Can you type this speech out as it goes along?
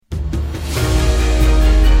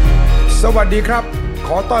สวัสดีครับข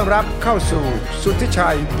อต้อนรับเข้าสู่สุทธิชั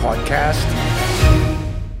ยพอดแคสต์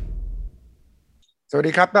สวัส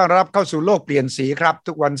ดีครับต้อนรับเข้าสู่โลกเปลี่ยนสีครับ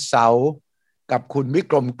ทุกวันเสาร์กับคุณวิ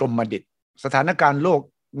กรมกรมดิษฐ์สถานการณ์โลก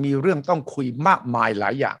มีเรื่องต้องคุยมากมายหลา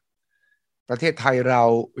ยอย่างประเทศไทยเรา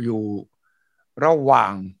อยู่ระหว่า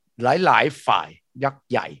งหลายๆฝ่ายยักษ์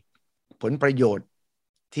ใหญ่ผลประโยชน์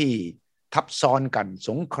ที่ทับซ้อนกันส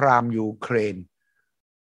งครามยูเครน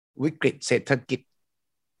วิกฤตเศรษฐกิจ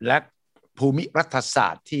และภูมิรัฐศา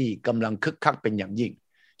สตร์ที่กำลังคึกคักเป็นอย่างยิ่ง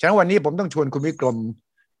ฉะนั้นวันนี้ผมต้องชวนคุณวิกรม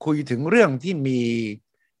คุยถึงเรื่องที่มี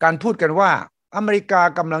การพูดกันว่าอเมริกา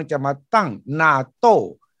กำลังจะมาตั้ง NATO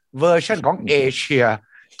เวอร์ชันของเอเชีย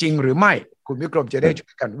จริงหรือไม่คุณวิกรมจะได้ช่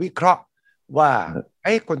วยกันวิเคราะห์ว่า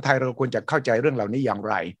คนไทยเราควรจะเข้าใจเรื่องเหล่านี้อย่าง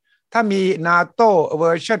ไรถ้ามี NATO เว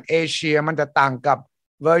อร์ชันเอเชียมันจะต่างกับ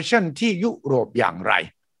เวอร์ชันที่ยุโรปอย่างไร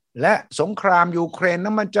และสงครามยูเครน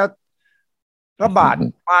นั้นมันจะระบาด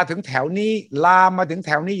มาถึงแถวนี้ลามมาถึงแ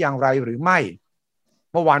ถวนี้อย่างไรหรือไม่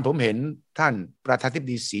เมื่อวานผมเห็นท่านประธานาธิบ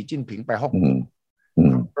ดีสีจิ้นผิงไปฮ่องกง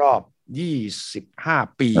รอบ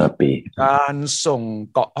25 ปีการส่ง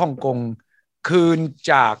เกาะฮ่องกงคืน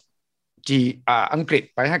จากอังกฤษ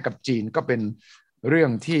ไปให้กับจีนก็เป็นเรื่อ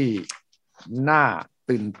งที่น่า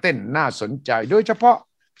ตื่นเต้นน่าสนใจโดยเฉพาะ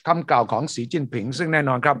คำกล่าวของสีจิ้นผิงซึ่งแน่น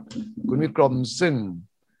อนครับคุณวิกรมซึ่ง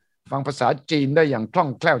ฟังภาษาจีนได้อย่างคล่อง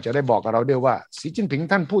แคล่วจะได้บอกกับเราด้วยว่าสีจิ้นผิง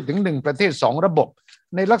ท่านพูดถึง1 ประเทศ 2 ระบบ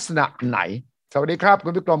ในลักษณะไหนสวัสดีครับคุ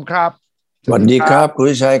ณวิกรมครับสวัสดีครับคุณ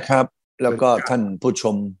วิชัยครับแล้วก็ท่านผู้ช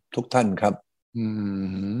มทุกท่านครับ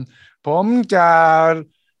ผมจะ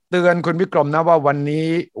เตือนคุณวิกรมนะว่าวันนี้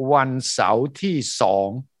วันเสาร์ที่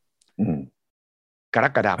2 กร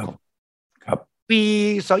กฎาคมครับปี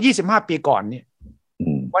25 ปีก่อนเนี่ย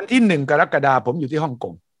วันที่1 กรกฎาคมผมอยู่ที่ฮ่องก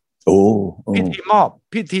งพิธี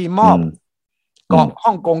มอบเกาะฮ่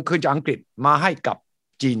องกงคืนจากอังกฤษมาให้กับ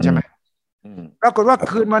จีนใช่ไหมปรากฏว่า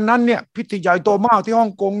คืนวันนั้นเนี่ยพิธีใหญ่โตมากที่ฮ่อ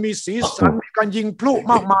งกงมีสีสันมีการยิงพลุ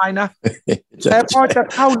มากมายนะแต่พอจะ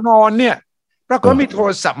เข้านอนเนี่ยปรากฏมีโทร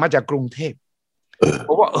ศัพท์มาจากกรุงเทพบ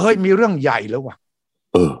อกว่าเฮ้ยมีเรื่องใหญ่แล้วว่ะ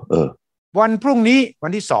วันพรุ่งนี้วั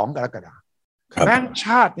นที่2 กรกฎาคมแบงก์ช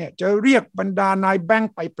าติเนี่ยจะเรียกบรรดานายแบง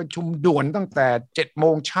ก์ไปประชุมด่วนตั้งแต่7 โม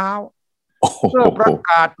งเช้าเพื่อประ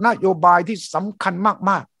กาศนโยบายที่สำคัญ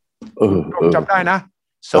มากๆผมจำได้นะ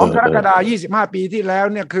2 กรกฎาคม25 ปีที่แล้ว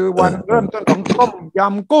เนี่ยคือวันเริ่มต้นของต้มย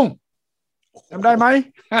ำกุ้งจำได้ไหม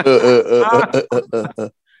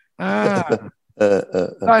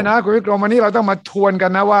ได้นะคุณวิกรมวันนี้เราต้องมาทวนกั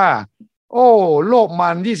นนะว่าโอ้โลกมั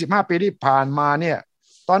น25 ปีที่ผ่านมาเนี่ย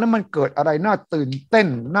ตอนนั้นมันเกิดอะไรน่าตื่นเต้น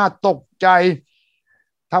น่าตกใจ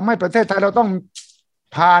ทำให้ประเทศไทยเราต้อง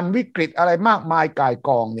ผ่านวิกฤตอะไรมากมายก่าย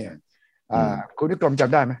กองเนี่ยคุณวิกรมจ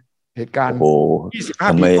ำได้ไหมเหตุการณ์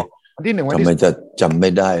25 ปีวันที่1วันที่ทำไมจะจำไม่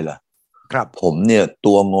ได้ล่ะครับผมเนี่ย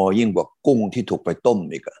ตัวงอยิ่งกว่ากุ้งที่ถูกไปต้ม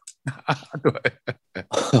อีก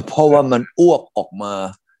เพราะว่ามันอ้วกออกมา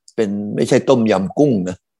เป็นไม่ใช่ต้มยำกุ้ง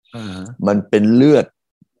นะมันเป็นเลือด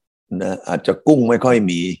นะอาจจะกุ้งไม่ค่อย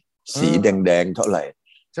มีสีแดงๆเท่าไหร่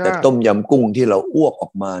แต่ต้มยำกุ้งที่เราอ้วกออ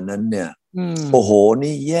กมานั้นเนี่ยโอ้โห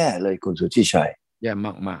นี่แย่เลยคุณสุทธิชัยแย่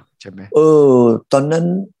มากๆใช่ไหมตอนนั้น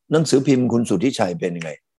หนังสือพิมพ์คุณสุทธิชัยเป็นยังไ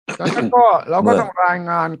งตอนนั้นก็เราก็ต้องราย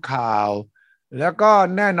งานข่าวแล้วก็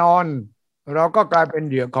แน่นอนเราก็กลายเป็น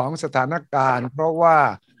เหยื่อของสถานการณ์เพราะว่า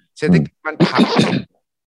เศรษฐกิจมันผัน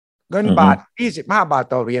เงินบาท25 บาท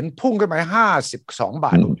ต่อเหรียญพุ่งขึ้นไป52 บ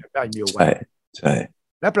าทผมจำได้อยู่ว่าใช่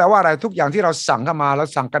แล้วแปลว่าอะไรทุกอย่างที่เราสั่งเข้ามาเรา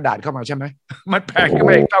สั่งกระดาษเข้ามาใช่ไหมมันแพงขึ้นไ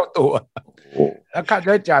ปอีกเท่าตัวแล้วค่าใ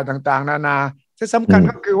ช้จ่ายต่างๆนานาที่สำคัญ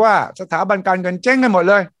ก็คือว่าสถาบันการเงินเจ๊งกันหมด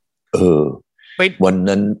เลยปิดวัน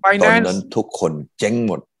นั้นตอนนั้นทุกคนเจ๊งห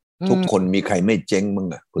มดทุกคนมีใครไม่เจ๊งมั้ง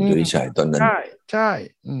อ่ะคุณสุริชัยตอนนั้นใช่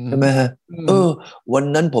ใช่ไหมฮะวัน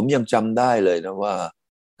นั้นผมยังจำได้เลยนะว่า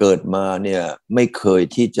เกิดมาเนี่ยไม่เคย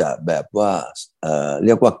ที่จะแบบว่าเ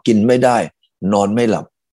รียกว่ากินไม่ได้นอนไม่หลับ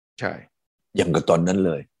ใช่อย่างกับตอนนั้นเ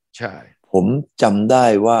ลยใช่ผมจำได้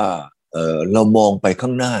ว่าเรามองไปข้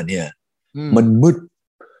างหน้าเนี่ยมันมืด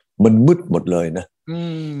หมดเลยนะ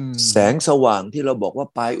แสงสว่างที่เราบอกว่า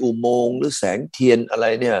ปลายอุโมงค์หรือแสงเทียนอะไร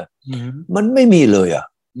เนี่ยมันไม่มีเลยอ่ะ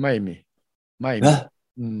ไม่มีนะ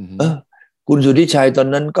คุณสุทธิชัยตอน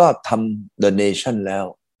นั้นก็ทำ The Nation แล้ว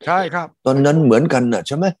ใช่ครับตอนนั้นเหมือนกันน่ะใ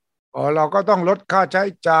ช่ไหมเราก็ต้องลดค่าใช้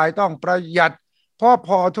จ่ายต้องประหยัดเพราะพ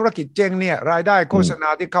อธุรกิจเจ๊งเนี่ยรายได้โฆษณา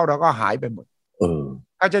ที่เข้าเราก็หายไปหมด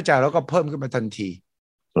ค่าใช้จ่ายเราก็เพิ่มขึ้นมาทันที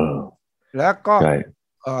แล้วก็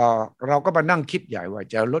เราก็มานั่งคิดใหญ่ว่า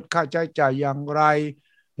จะลดค่าใช้จ่ายอย่างไร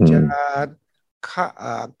จะ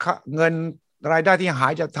เงินรายได้ที่หา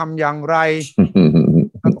ยจะทำอย่างไร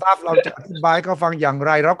สตาฟเราจะอธิบายเขาฟังอย่างไ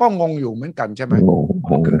รเราก็งงอยู่เหมือนกันใช่ไหม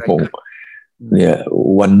เนี่ย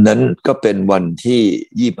วันนั้นก็เป็นวัน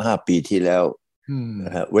ที่25ปีที่แล้วน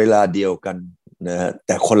ะฮะเวลาเดียวกันนะฮะแ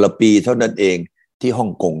ต่คนละปีเท่านั้นเองที่ฮ่อ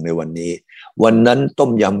งกงในวันนี้วันนั้นต้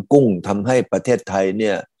มยำกุ้งทำให้ประเทศไทยเ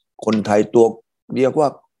นี่ยคนไทยตัวเรียกว่า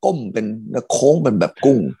ก้มเป็นโค้งเป็นแบบ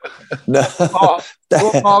กุ้งนะแต่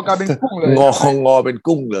งอกันเป็นกุ้งเลยงอเป็น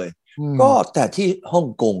กุ้งเลยก็แต่ที่ฮ่อง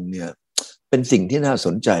กงเนี่ยเป็นสิ่งที่น่าส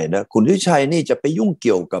นใจนะคุณทิชัยนี่จะไปยุ่งเ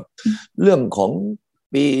กี่ยวกับเรื่องของ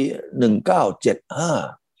ปี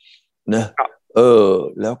1975นะ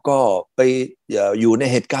แล้วก็ไปอยู่ใน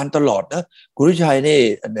เหตุการณ์ตลอดนะคุณทิชัยนี่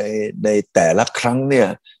ในแต่ละครั้งเนี่ย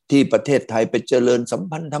ที่ประเทศไทยไปเจริญสัม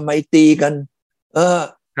พันธ์ทำไมตีกัน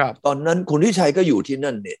ตอนนั้นคุณทิชัยก็อยู่ที่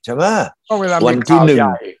นั่นเนี่ยใช่ไหมก็เวลามีข่าวให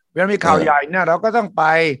ญ่เวลามีข่าวใหญ่เนี่ยเราก็ต้องไป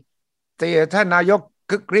แต่ท่านนายก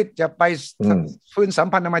คึกฤทธิ์จะไปฟื้นสัม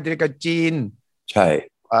พันธไมตรีกับจีนใช่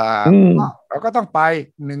เราก็ต้องไป1975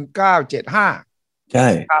ใช่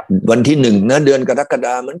วันที่1นะเดือนกรกฎ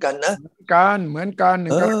าคมเหมือนกันนะเหมือนกัน1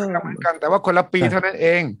กรกฎาคมเหมือนกันแต่ว่าคนละปีเท่านั้นเอ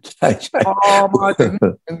งใช่พอมาถึง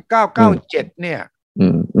1997เนี่ย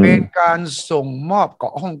เป็นการส่งมอบเกา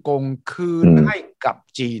ะฮ่องกงคืนให้กับ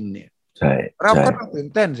จีนเนี่ยใช่เราก็ต้องตื่น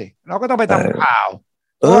เต้นสิเราก็ต้องไปทำข่าว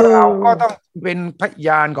เพราะเราก็ต้องเป็นพย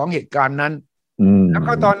านของเหตุการณ์นั้นแล้ว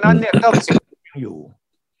ก็ตอนนั้นเนี่ยเท่าสิบยังอยู่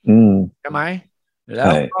ใช่ไหมแล้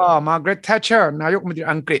วก็มาร์กาเร็ต แทชเชอร์นายกรัฐมนตรี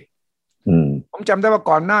อังกฤษผมจำได้ว่า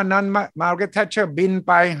ก่อนหน้านั้นมาร์กาเร็ต แทชเชอร์บินไ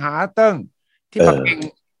ปหาเติ้งที่ปักกิ่ง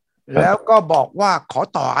แล้วก็บอกว่าขอ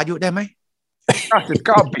ต่ออายุได้ไหม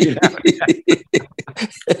99 ปีแล้ว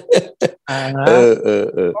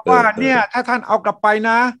เพราะว่าเนี่ยถ้าท่านเอากลับไป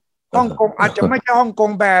นะฮ่องกงอาจจะไม่ใช่ฮ่องกง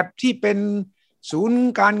แบบที่เป็นศูนย์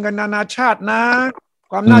การเงินนานาชาตินะ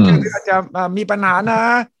ความน่าเชื่อถืออาจจะมีปัญหานะ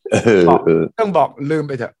ต้องบอกลืม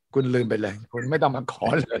ไปเถอะคุณลืมไปเลยคุณไม่ต้องมาขอ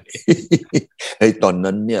เลยตอน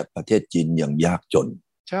นั้นเนี่ยประเทศจีนยังยากจน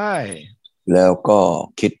ใช่แล้วก็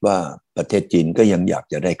คิดว่าประเทศจีนก็ยังอยาก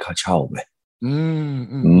จะได้ค่าเช่าไหม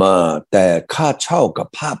มาแต่ค่าเช่ากับ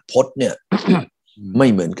ภาพพจน์เนี่ยไม่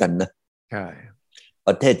เหมือนกันนะใช่ป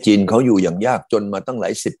ระเทศจีนเขาอยู่อย่างยากจนมาตั้งหลา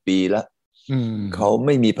ยสิบปีแล้วเขาไ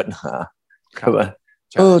ม่มีปัญหาใช่ไหม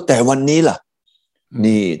แต่วันนี้ล่ะ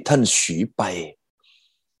นี่ท่านฉีไป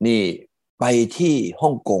นี่ไปที่ฮ่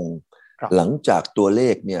องกงหลังจากตัวเล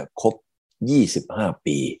ขเนี่ยครบ25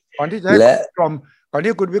ปีก่อนที่จะให้ก่อน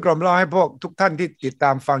ที่คุณวิกรมเล่าให้พวกทุกท่านที่ติดต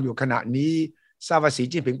ามฟังอยู่ขณะนี้ทราบว่าสี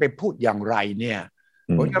จิ้นผิงไปพูดอย่างไรเนี่ย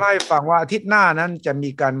ผมจะเล่าให้ฟังว่าอาทิตย์หน้านั้นจะมี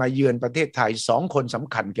การมาเยือนประเทศไทย2 คนส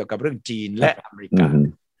ำคัญเกี่ยวกับเรื่องจีนและอเมริกา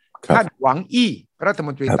ท่านหวังอี้รัฐม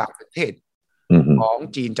นตรีต่างประเทศของ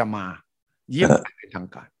จีนจะมาเยี่ยมเป็นทาง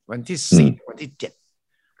การวันที่4วันที่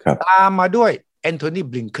7ตามมาด้วยแอนโทนี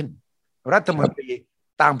บลิงเคนรัฐมนตรี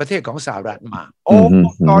ต่างประเทศของสหรัฐมา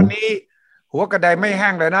ตอนนี้หัวกระไดไม่แห้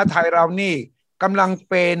งเลยนะไทยเรานี่กำลัง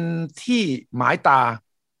เป็นที่หมายตา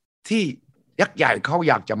ที่ยักษ์ใหญ่เขา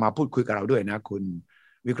อยากจะมาพูดคุยกับเราด้วยนะคุณ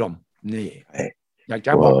วิกรมนี่อยากจ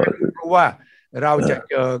ะบอกให้รู้ว่าเราจะ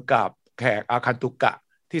เจอกับแขกอาคันตุกะ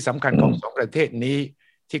ที่สำคัญของ2 ประเทศนี้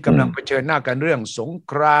ที่กำลังเผชิญหน้ากันเรื่องสง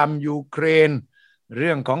ครามยูเครนเ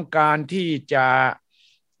รื่องของการที่จะ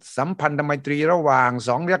สัมพันธไมตรีระหว่าง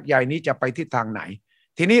2 ยักษ์ใหญ่นี้จะไปทิศทางไหน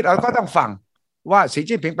ทีนี้เราก็ต้องฟังว่าสี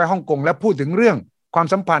จิ้นผิงไปฮ่องกงและพูดถึงเรื่องความ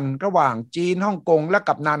สัมพันธ์ระหว่างจีนฮ่องกงและ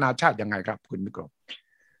กับนานาชาติยังไงครับคุณวิกรม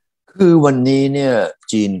คือวันนี้เนี่ย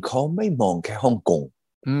จีนเขาไม่มองแค่ฮ่องกง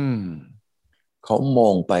เขามอ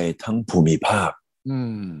งไปทั้งภูมิภาค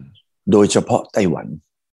โดยเฉพาะไต้หวัน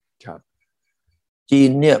ครับจีน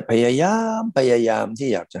เนี่ยพยายามที่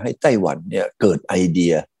อยากจะให้ไต้หวันเนี่ยเกิดไอเดี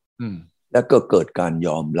ยแล้วก็เกิดการย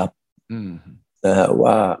อมรับนะฮะ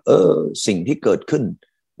ว่าสิ่งที่เกิดขึ้น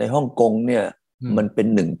ในฮ่องกงเนี่ยมันเป็น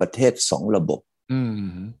1 ประเทศ2 ระบบ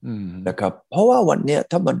นะครับเพราะว่าวันเนี้ย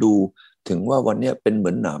ถ้ามาดูถึงว่าวันเนี้ยเป็นเหมื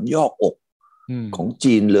อนหนามยอกอกของ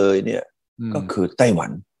จีนเลยเนี่ยก็คือไต้หวั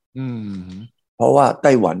นเพราะว่าไ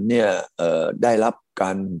ต้หวันเนี่ยได้รับก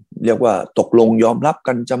ารเรียกว่าตกลงยอมรับ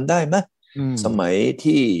กันจำได้ไหมสมัย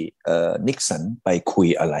ที่นิกสันไปคุย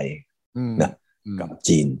อะไรนะกับ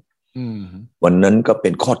จีนวันนั้นก็เป็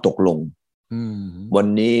นข้อตกลงวัน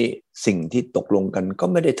นี้สิ่งที่ตกลงกันก็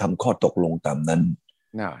ไม่ได้ทำข้อตกลงตามนั้น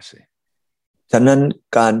น่าสิฉะนั้น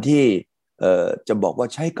การที่จะบอกว่า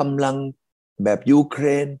ใช้กำลังแบบยูเคร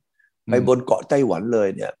นไปบนเกาะไต้หวันเลย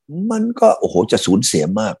เนี่ยมันก็โอ้โหจะสูญเสีย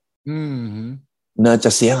มากน่าจะ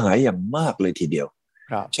เสียหายอย่างมากเลยทีเดียว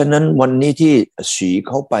ฉะนั้นวันนี้ที่ฉีเ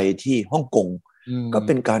ขาไปที่ฮ่องกงก็เ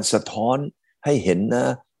ป็นการสะท้อนให้เห็นนะ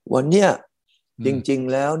วันเนี้ยจริง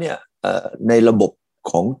ๆแล้วเนี่ยในระบบ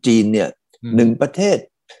ของจีนเนี่ย1 ประเทศ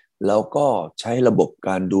แล้วก็ใช้ระบบก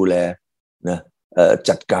ารดูแลนะ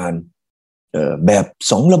จัดการแบบ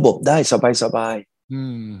2 ระบบได้สบาย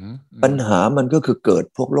ปัญหามันก็คือเกิด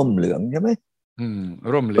พวกร่มเหลืองใช่ไหม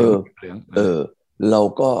ร่มเหลืองเรา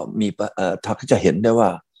ก็มีถ้าจะเห็นได้ว่า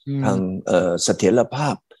ทางเสถียรภา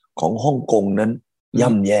พของฮ่องกงนั้นย่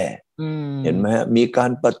ำแย่เห็นไหมฮะมีกา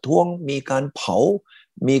รประท้วงมีการเผา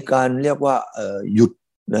มีการเรียกว่าหยุด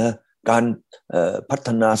นะการพัฒ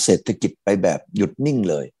นาเศรษฐกิจไปแบบหยุดนิ่ง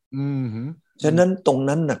เลยฉะนั้นตรง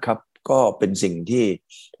นั้นนะครับก็เป็นสิ่งที่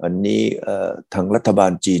อันนี้ทางรัฐบา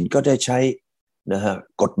ลจีนก็ได้ใช้นะฮะ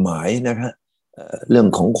กฎหมายนะฮะเรื่อง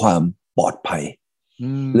ของความปลอดภัย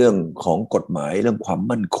เรื่องของกฎหมายเรื่องความ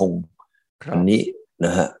มั่นคงอันนี้น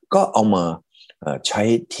ะฮะก็เอามาใช้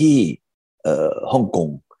ที่ฮ่องกง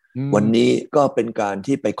วันนี้ก็เป็นการ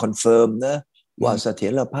ที่ไปคอนเฟิร์มนะว่าเสถี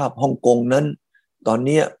ยรภาพฮ่องกงนั้นตอน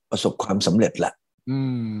นี้ประสบความสำเร็จแล้ว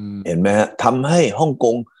เห็นไหมฮะทำให้ฮ่องก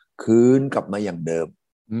งคืนกลับมาอย่างเดิม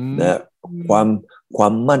นะควา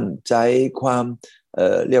มมั่นใจความ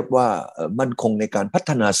เรียกว่ามั่นคงในการพั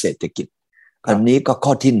ฒนาเศรษฐกิจอันนี้ก็ข้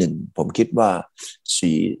อที่หนึ่งผมคิดว่า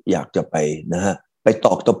สีอยากจะไปนะฮะไปต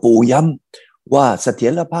อกตะปูย้ำว่าเสถี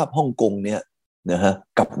ยรภาพฮ่องกงเนี่ยนะฮะ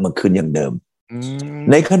กลับมาคืนอย่างเดิม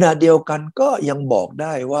ในขณะเดียวกันก็ยังบอกไ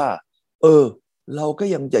ด้ว่าเราก็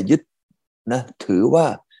ยังจะยึดนะถือว่า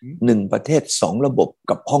1ประเทศ2ระบบ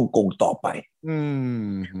กับฮ่องกงต่อไป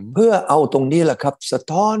เพื่อเอาตรงนี้แหละครับสะ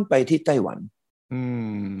ท้อนไปที่ไต้หวัน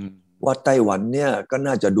ว่าไต้หวันเนี่ยก็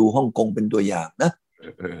น่าจะดูฮ่องกงเป็นตัวอย่างนะ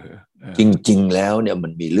จริงๆแล้วเนี่ยมั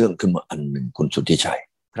นมีเรื่องขึ้นมาอันหนึ่งคุณสุทธิชัย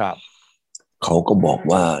ครับเขาก็บอก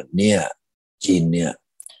ว่าเนี่ยจีนเนี่ย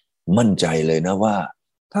มั่นใจเลยนะว่า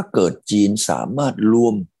ถ้าเกิดจีนสามารถรว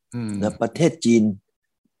มนะประเทศจีน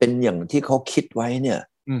เป็นอย่างที่เขาคิดไว้เนี่ย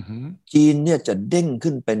จีนเนี่ยจะเด้ง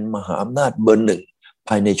ขึ้นเป็นมหาอำนาจเบอร์หนึ่งภ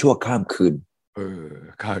ายในชั่วข้ามคืน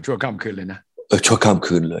ชั่วข้ามคืนเลยนะชั่วข้าม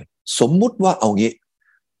คืนเลยสมมุติว่าเอางี้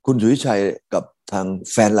คุณสุทธิชัยกับทาง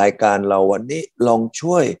แฟนรายการเราวันนี้ลอง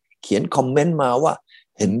ช่วยเขียนคอมเมนต์มาว่า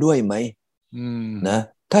เห็นด้วยไหมนะ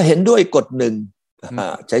ถ้าเห็นด้วยกด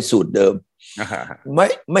1ใช้สูตรเดิม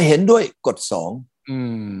ไม่เห็นด้วยกด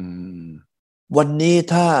2วันนี้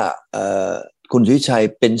ถ้าคุณสุทธิชัย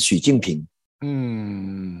เป็นสีจิ้นผิง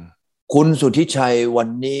คุณสุทธิชัยวัน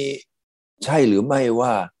นี้ใช่หรือไม่ว่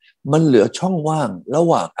ามันเหลือช่องว่างระ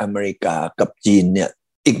หว่างอเมริกากับจีนเนี่ย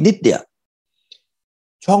อีกนิดเดียว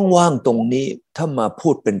ช่องว่างตรงนี้ถ้ามาพู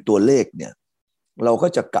ดเป็นตัวเลขเนี่ยเราก็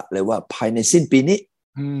จะกะเลยว่าภายในสิ้นปีนี้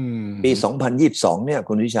ปี2022เนี่ย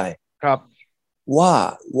คุณสุทธิชัยครับ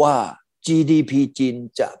ว่า GDP จีน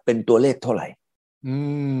จะเป็นตัวเลขเท่าไหร่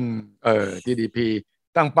GDP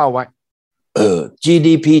ตั้งเป้าไว้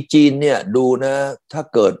GDP จีนเนี่ยดูนะถ้า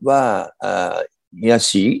เกิดว่าเฮีย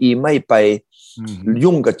สีอีไม่ไป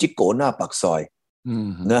ยุ่งกับจิกโกหน้าปากซอย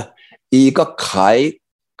นะอีก็ขาย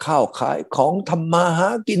ข้าวขายของทำมาหา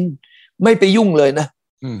กินไม่ไปยุ่งเลยนะ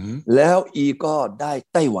แล้วอีก็ได้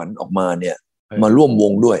ไต้หวันออกมาเนี่ยมาร่วมว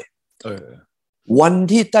งด้วยวัน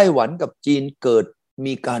ที่ไต้หวันกับจีนเกิด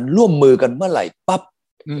มีการร่วมมือกันเมื่อไหร่ปั๊บ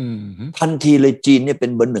ทันทีเลยจีนเนี่ยเป็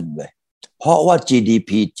นเบอร์หนึ่งเลยเพราะว่า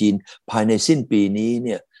GDP จีนภายในสิ้นปีนี้เ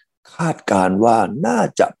นี่ยคาดการว่าน่า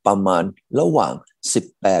จะประมาณระหว่าง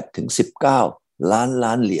18ถึง19ล้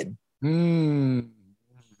านเหรียญ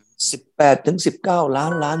18ถึง19ล้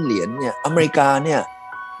านเหรียญเนี่ยอเมริกาเนี่ย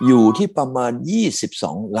อยู่ที่ประมาณ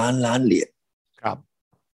22ล้านเหรียญครับ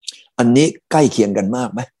อันนี้ใกล้เคียงกันมาก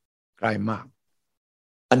ไหมใกล้มาก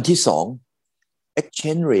อันที่สอง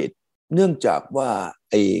exchange rate เนื่องจากว่า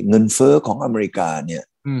ไอ้เงินเฟ้อของอเมริกาเนี่ย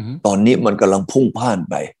ตอนนี้มันกำลังพุ่งพ่าน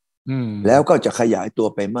ไปแล้วก็จะขยายตัว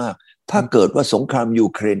ไปมากถ้าเกิดว่าสงครามยู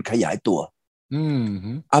เครนขยายตัว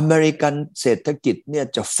อเมริกันเศรษฐกิจเนี่ย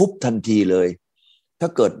จะฟุบทันทีเลยถ้า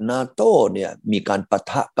เกิด NATO เนี่ยมีการปะ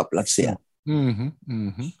ทะกับรัสเซีย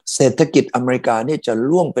เศรษฐกิจอเมริกาเนี่ยจะ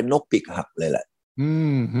ล่วงเป็นนกปีกหักเลยแหละ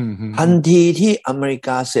ทันทีที่อเมริก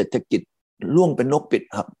าเศรษฐกิจล่วงเป็นนกปีก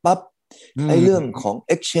หักปั๊บไอ้เรื่องของ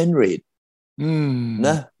exchange rate น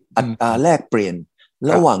ะอัตราแลกเปลี่ยน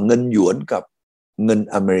ระหว่างเงินหยวนกับเงิน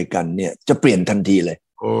อเมริกันเนี่ยจะเปลี่ยนทันทีเลย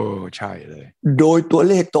ใช่เลยโดยตัว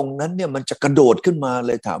เลขตรงนั้นเนี่ยมันจะกระโดดขึ้นมาเ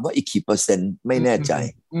ลยถามว่าอีกกี่เปอร์เซ็นต์ไม่แน่ใจ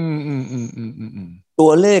ตั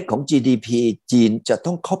วเลขของ GDP จีนจะ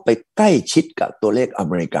ต้องเข้าไปใกล้ชิดกับตัวเลขอเ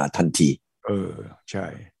มริกาทันทีใช่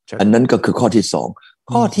อันนั้นก็คือข้อที่สอง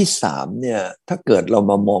ข้อที่สามเนี่ยถ้าเกิดเรา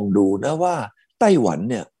มามองดูนะว่าไต้หวัน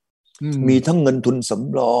เนี่ยมีทั้งเงินทุนส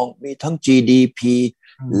ำรองมีทั้ง GDP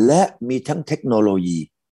และมีทั้งเทคโนโลยี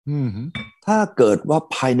ถ้าเกิดว่า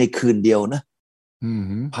ภายในคืนเดียวนะ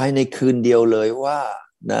ภายในคืนเดียวเลย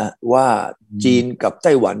ว่าจีนกับไ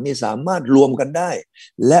ต้หวันนี่สามารถรวมกันได้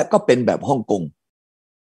และก็เป็นแบบฮ่องกง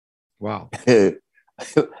ว้าว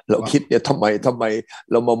เราคิดเนี่ยทำไม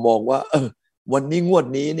เรามามองว่า วันนี้งวด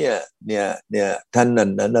นี้เนี่ยท่าน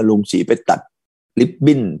นั้นลุงศรีไปตัดลิบ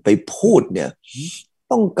บิ้นไปพูดเนี่ย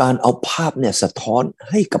ต้องการเอาภาพเนี่ยสะท้อน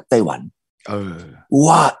ให้กับไต้หวัน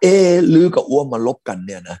ว่าลือกับอ้วมาลบกันเ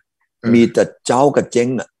นี่ยนะมีแต่เจ้ากับเจ๊ง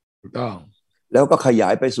อ่ะถูกต้องแล้วก็ขยา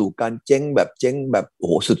ยไปสู่การเจ๊งแบบโอ้โ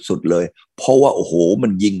หสุดๆเลยเพราะว่าโอ้โหมั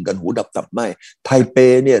นยิงกันหูดับตับไหมไทเป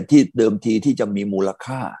เนี่ยที่เดิมทีที่จะมีมูล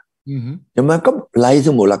ค่าใช่ไหมก็ไร้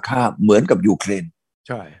ซึ่งมูลค่าเหมือนกับยูเครน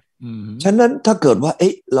ใช่ฉะนั้นถ้าเกิดว่า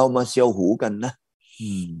เรามาเซียวหูกันนะ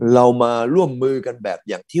เรามาร่วมมือกันแบบ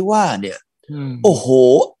อย่างที่ว่าเนี่ยโอ้โห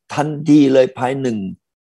ทันทีเลยภายหนึ่ง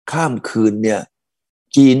ข้ามคืนเนี่ย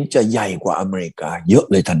จีนจะใหญ่กว่าอเมริกาเยอะ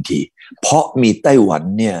เลยทันทีเพราะมีไต้หวัน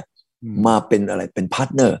เนี่ยมาเป็นอะไรเป็นพาร์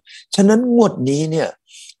ทเนอร์ฉะนั้นงวดนี้เนี่ย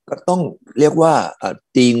ก็ต้องเรียกว่า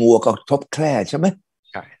ตีงัวกับทบแคร่ใช่ไหม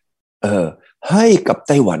ใช่ให้กับไ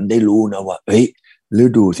ต้หวันได้รู้นะว่าหรือ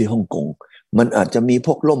ดูที่ฮ่องกงมันอาจจะมีพ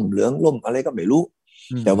วกล่มเหลืองล่มอะไรก็ไม่รู้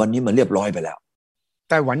แต่วันนี้มันเรียบร้อยไปแล้ว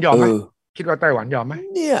ไต้หวันยอมไหมคิดว่าไต้หวันยอมไหม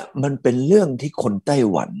เนี่ยมันเป็นเรื่องที่คนไต้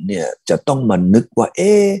หวันเนี่ยจะต้องมานึกว่า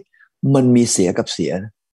มันมีเสียกับเสียน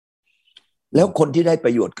ะแล้วคนที่ได้ป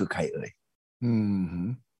ระโยชน์คือใครเอ่ย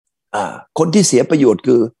คนที่เสียประโยชน์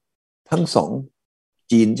คือทั้งสอง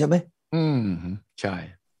จีนใช่ไหมใช่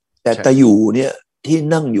แต่อยู่เนี่ยที่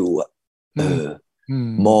นั่งอยู่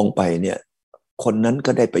มองไปเนี่ยคนนั้น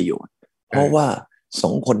ก็ได้ประโยชน์เพราะว่าสอ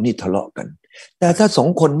งคนนี้ทะเลาะกันแต่ถ้าสอง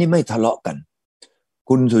คนนี้ไม่ทะเลาะกัน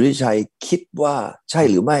คุณสุทธิชัยคิดว่าใช่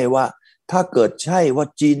หรือไม่ว่าถ้าเกิดใช่ว่า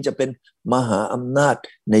จีนจะเป็นมหาอำนาจ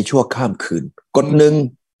ในชั่วข้ามคืนกดหนึ่ง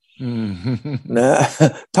นะ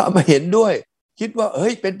ถ้าไม่เห็นด้วยคิดว่า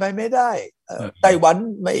เป็นไปไม่ได้ไต้หวัน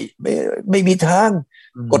ไม่มีทาง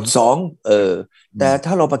กดสองแต่ถ้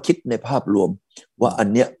าเรามาคิดในภาพรวมว่าอัน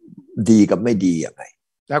เนี้ยดีกับไม่ดียังไง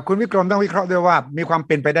แต่คุณวิกรมต้องวิเคราะห์ด้วยว่ามีความเ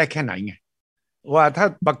ป็นไปได้แค่ไหนไงว่าถ้า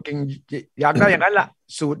ปักกิ่งอยากได้อย่างนั้นล่ะ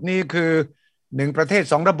สูตรนี้คือหนึ่งประเทศ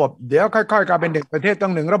สองระบบเดี๋ยวค่อยๆกลายเป็นหนึ่งประเทศต้อ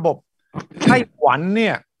งหนึ่งระบบไต้หวันเนี่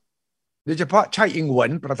ยโดยเฉพาะไช่อิงหวน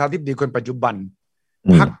ประธานาธิบดีคนปัจจุบัน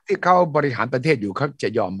พรรคที่เขาบริหารประเทศอยู่เขาจะ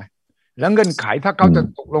ยอมไหมแล้วเงื่อนไขถ้าเขาจะ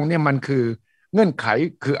ตกลงเนี่ยมันคือเงื่อนไข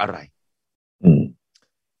คืออะไร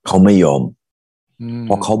เขาไม่ยอมเพ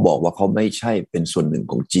ราะเขาบอกว่าเขาไม่ใช่เป็นส่วนหนึ่ง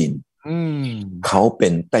ของจีนเขาเป็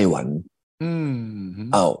นไต้หวัน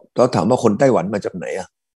เราถามว่าคนไต้หวันมาจากไหน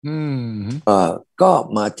ก็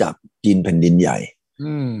มาจากจีนแผ่นดินใหญ่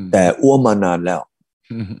แต่อ้วมานานแล้ว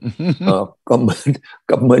ก็เห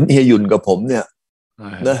มือนเฮียหยุ่นกับผมเนี่ย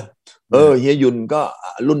นะเฮียหยุ่นก็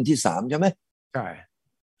รุ่นที่3ใช่ไหมใช่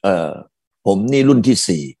ผมนี่รุ่น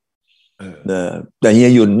ที่4แต่เฮีย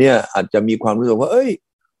หยุ่นเนี่ยอาจจะมีความรู้สึกว่า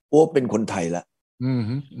อ้วเป็นคนไทยละ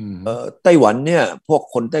ไต้หวันเนี่ยพวก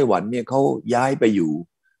คนไต้หวันเนี่ยเขาย้ายไปอยู่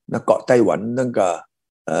นะเกาะไต้หวันตั้งแต่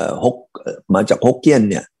มาจากฮกเกี้ยน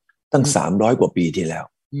เนี่ยตั้ง300กว่าปีที่แล้ว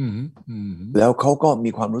แล้วเขาก็มี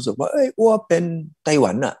ความรู้สึกว่าอ้วเป็นไต้ห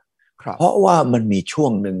วันอ่ะเพราะว่ามันมีช่ว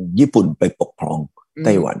งหนึ่งญี่ปุ่นไปปกครองไ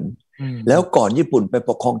ต้หวันแล้วก่อนญี่ปุ่นไป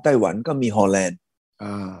ปกครองไต้หวันก็มีฮอลแลนด์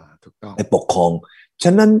ถูกต้องไปปกครองฉ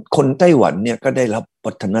ะนั้นคนไต้หวันเนี่ยก็ได้รับ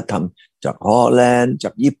วัฒนธรรมจากฮอลแลนด์จา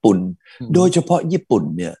กญี่ปุ่นโดยเฉพาะญี่ปุ่น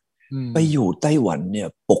เนี่ยไปอยู่ไต้หวันเนี่ย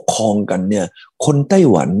ปกครองกันเนี่ยคนไต้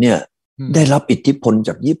หวันเนี่ยได้รับอิทธิพลจ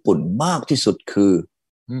ากญี่ปุ่นมากที่สุดคือ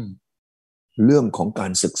เรื่องของกา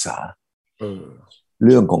รศึกษาเ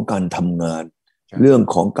รื่องของการทำงานเรื่อง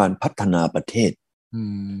ของการพัฒนาประเทศ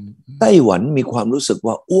ไต้หวันมีความรู้สึก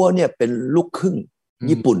ว่าอ้วเนี่ยเป็นลูกครึ่ง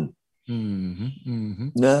ญี่ปุ่น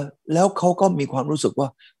นะแล้วเขาก็มีความรู้สึกว่า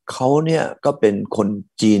เขาเนี่ยก็เป็นคน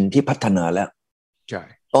จีนที่พัฒนาแล้ว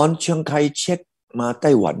ตอนเชียงไคเช็คมาไ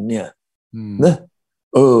ต้หวันเนี่ยนะ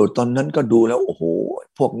ตอนนั้นก็ดูแล้วโอ้โห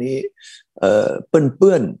พวกนี้เ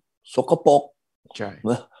ปื้อนสกปรกใช่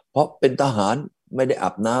เพราะเป็นทหารไม่ได้อา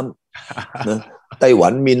บน้ำนะไต้หวั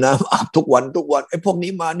นมีน้ำอาบทุกวันไอ้พวก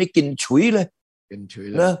นี้มานี่กินฉุยเลย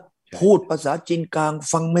นะพูดภาษาจีนกลาง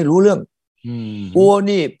ฟังไม่รู้เรื่องอัว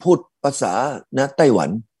นี่พูดภาษานะไต้หวัน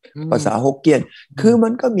ภาษาฮกเกี้ยนคือมั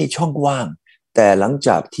นก็มีช่องว่างแต่หลังจ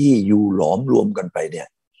ากที่อยู่หลอมรวมกันไปเนี่ย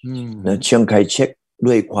นะเชียงไคเช็ค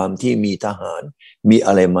ด้วยความที่มีทหารมีอ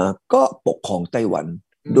ะไรมาก็ปกครองไต้หวัน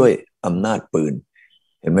ด้วยอำนาจปืน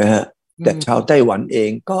เห็นไหมฮะแต่ชาวไต้หวันเอ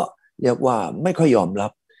งก็เรียกว่าไม่ค่อยยอมรั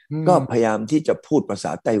บก็พยายามที่จะพูดภาษ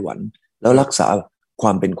าไต้หวันแล้วรักษาคว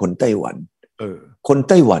ามเป็นคนไต้หวันคน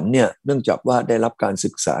ไต้หวันเนี่ยเนื่องจากว่าได้รับการศึ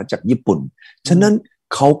กษาจากญี่ปุ่นฉะนั้น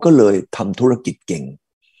เขาก็เลยทำธุรกิจเก่ง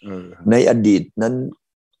ในอดีตนั้น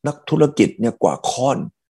นักธุรกิจเนี่ยกว่าค่อน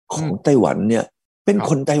ของไต้หวันเนี่ยเป็น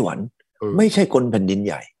คนไต้หวันไม่ใช่คนแผ่นดินใ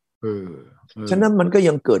หญ่ฉะนั้นมันก็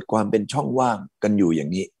ยังเกิดความเป็นช่องว่างกันอยู่อย่า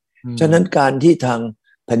งนี้ฉะนั้นการที่ทาง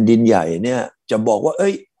แผ่นดินใหญ่เนี่ยจะบอกว่า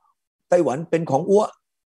ไต้หวันเป็นของอัว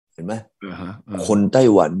เห็นไหมคนไต้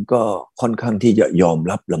หวันก็ค่อนข้างที่จะยอม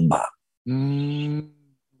รับลำบาก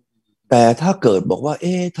แต่ถ้าเกิดบอกว่า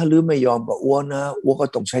ถ้าลือไม่ยอมกับอัวนะอัวก็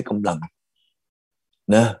ต้องใช้กำลัง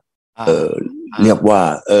นะเรียกว่า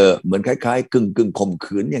เหมือนคล้ายๆกึ่งข่ม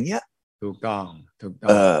ขืนอย่างเงี้ยถูกต้อง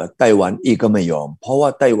ไต้หวันอีกก็ไม่ยอมเพราะว่า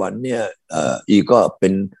ไต้หวันเนี่ยอีกก็เป็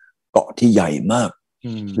นเกาะที่ใหญ่มาก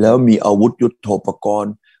แล้วมีอาวุธยุทโธปกร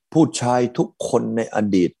ณ์ผู้ชายทุกคนในอ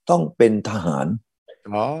ดีตต้องเป็นทหาร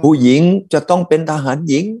ผู้หญิงจะต้องเป็นทหาร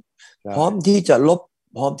หญิงพร้อมที่จะรบ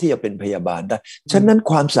พร้อมที่จะเป็นพยาบาลได้ฉะนั้น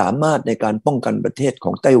ความสามารถในการป้องกันประเทศข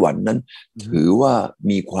องไต้หวันนั้นถือว่า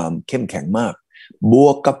มีความเข้มแข็งมากบว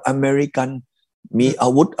กกับอเมริกันมีอา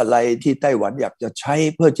วุธอะไรที่ไต้หวันอยากจะใช้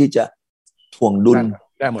เพื่อที่จะถ่วงดุล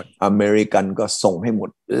ได้หมดอเมริกันก็ส่งให้หมด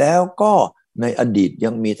แล้วก็ในอดีตยั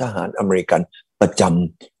งมีทหารอเมริกันประจ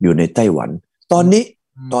ำอยู่ในไต้หวันตอน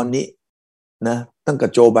นี้นะตั้งแต่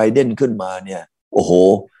โจไบเดนขึ้นมาเนี่ยโอ้โห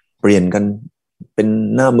เปลี่ยนกันเป็น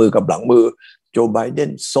หน้ามือกับหลังมือโจไบเดน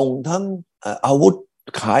ส่งทั้งอาวุธ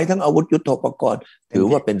ขายทั้งอาวุธยุทโธปกรณ์ถือ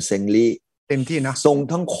ว่าเป็นเซ็งลี่เต็มที่นะส่ง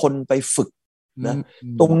ทั้งคนไปฝึกนะ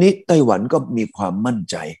ตรงนี้ไต้หวันก็มีความมั่น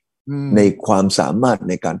ใจในความสามารถ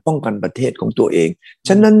ในการป้องกันประเทศของตัวเองฉ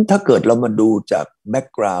ะนั้นถ้าเกิดเรามาดูจากแบ็ก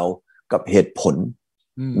กราวด์กับเหตุผล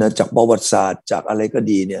นะจากประวัติศาสตร์จากอะไรก็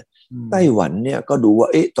ดีเนี่ยไต้หวันเนี่ยก็ดูว่า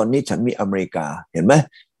ตอนนี้ฉันมีอเมริกาเห็นไหม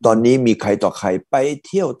ตอนนี้มีใครต่อใครไปเ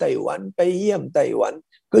ที่ยวไต้หวันไปเยี่ยมไต้หวัน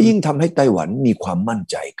ก็ยิ่งทำให้ไต้หวันมีความมั่น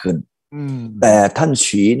ใจขึ้นแต่ท่าน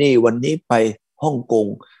ฉีนี่วันนี้ไปฮ่องกง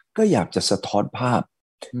ก็อยากจะสะท้อนภาพ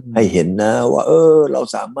ให้เห็นนะว่าเรา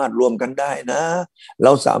สามารถรวมกันได้นะเร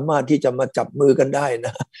าสามารถที่จะมาจับมือกันได้น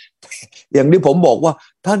ะอย่างที่ผมบอกว่า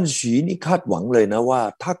ท่านฉีนี่คาดหวังเลยนะว่า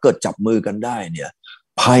ถ้าเกิดจับมือกันได้เนี่ย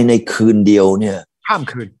ภายในคืนเดียวเนี่ยข้าม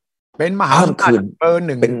คืนเป็นมหาอำนาจเบอร์ห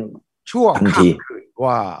นึ่งเป็นช่วงข้ามคืน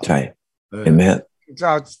ว่าใช่เห็นไหมฮะ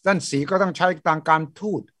ท่านสีก็ต้องใช้ทางการ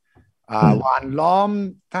ทูตหวานล้อม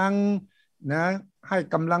ทั้งนะให้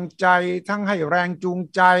กำลังใจทั้งให้แรงจูง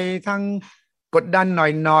ใจทั้งกดดันห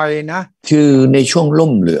น่อยๆนะคือในช่วงล่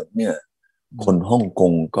มเหลืองเนี่ยคนฮ่องก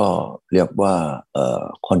งก็เรียกว่า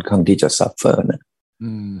ค่อนข้างที่จะซัฟเฟอร์นะ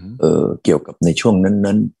เกี่ยวกับในช่วง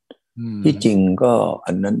นั้นๆที่จริงก็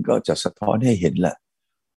อันนั้นก็จะสะท้อนให้เห็นแหละ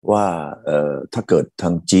ว่าถ้าเกิดทา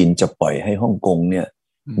งจีนจะปล่อยให้ฮ่องกงเนี่ย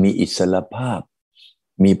มีอิสรภาพ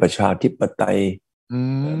มีประชาธิปไตย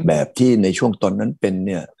แบบที่ในช่วงตอนนั้นเป็นเ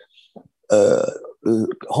นี่ย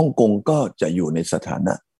ฮ่องกงก็จะอยู่ในสถาน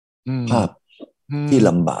ะภาพที่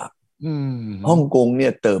ลำบากฮ่องกงเนี่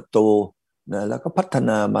ยเติบโตนะแล้วก็พัฒ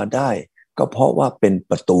นามาได้ก็เพราะว่าเป็น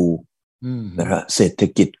ประตูนะฮะเศรษฐ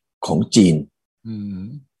กิจของจีน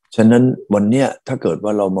ฉะนั้นวันเนี้ยถ้าเกิดว่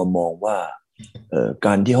าเรามามองว่าก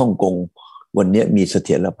ารที่ฮ่องกงวันนี้มีเส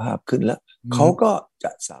ถียรภาพขึ้นแล้วเขาก็จ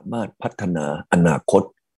ะสามารถพัฒนาอนาคต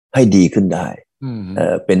ให้ดีขึ้นได้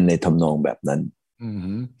เป็นในทำนองแบบนั้น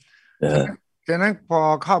ฉะนั้นพอ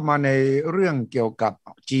เข้ามาในเรื่องเกี่ยวกับ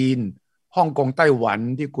จีนฮ่องกงไต้หวัน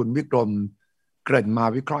ที่คุณวิกรมเกริ่นมา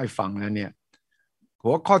วิเคราะห์ให้ฟังแล้วเนี่ย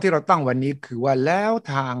หัวข้อที่เราตั้งวันนี้คือว่าแล้ว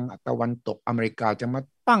ทางตะวันตกอเมริกาจะมา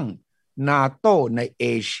ตั้ง NATO ในเอ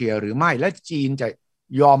เชียหรือไม่และจีนจะ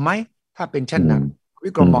ยอมไหมถ้าเป็นเช่นนั้นวิ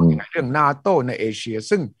กรมมองยังไงเรื่อง NATO ในเอเชีย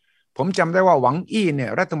ซึ่งผมจำได้ว่าหวังอี้เนี่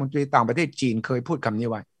ยรัฐมนตรีต่างประเทศจีนเคยพูดคำนี้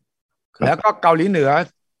ไว้แล้วก็เกาหลีเหนือ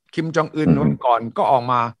คิมจองอึนวันก่อนก็ออก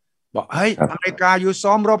มาบอกเฮ้ยอเมริกาอยู่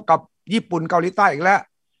ซ้อมรบกับญี่ปุ่นเกาหลีใต้อีกแล้ว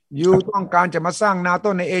อยู่ต้องการจะมาสร้าง NATO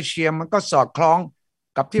ในเอเชียมันก็สอดคล้อง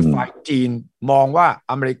กับที่ฝ่ายจีนมองว่า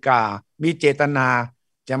อเมริกามีเจตนา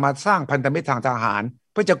จะมาสร้างพันธมิตรทางทหาร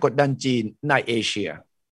เพื่อจะกดดันจีนในเอเชีย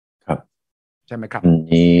ครับใช่ไหมครับ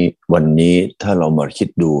วันนี้ถ้าเรามาคิด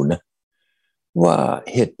ดูนะว่า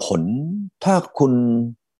เหตุผลถ้าคุณ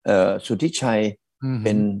สุทธิชัยเ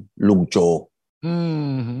ป็นลุงโจ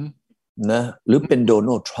นะหรือเป็นโด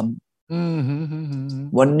นัลด์ทรัมป์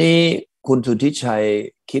วันนี้คุณสุทธิชัย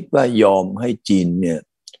คิดว่ายอมให้จีนเนี่ย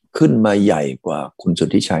ขึ้นมาใหญ่กว่าคุณสุท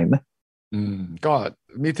ธิชัยไหมก็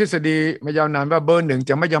มีทฤษฎีมายาวนานว่าเบอร์หนึ่ง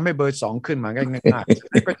จะไม่ยอมให้เบอร์สองขึ้นมาง่าย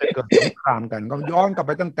ๆก็จะเกิดสงครามกันก็ย้อนกลับไ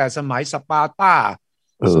ปตั้งแต่สมัยสปาร์ตา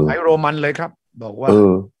สมัยโรมันเลยครับบอกว่า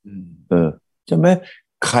ใช่ไหม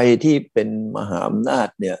ใครที่เป็นมหาอำนาจ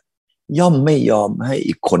เนี่ยย่อมไม่ยอมให้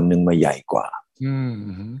อีกคนหนึ่งมาใหญ่กว่า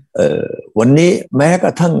วันนี้แม้กร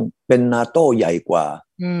ะทั่งเป็น NATO ใหญ่กว่า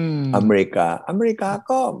อเมริกา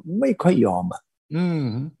ก็ไม่ค่อยยอม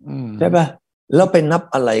ใช่ป่ะแล้วไปนับ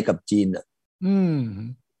อะไรกับจีน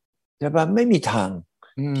ใช่ป่ะไม่มีทาง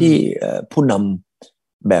ที่ผู้น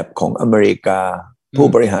ำแบบของอเมริกาผู้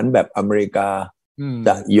บริหารแบบอเมริกาจ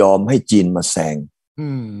ะยอมให้จีนมาแซง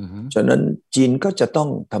ฉะนั้นจีนก็จะต้อง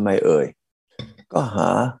ทำไมก็หา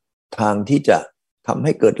ทางที่จะทำใ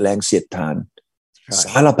ห้เกิดแรงเสียดทานส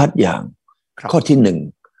ารพัดอย่างข้อที่หนึ่ง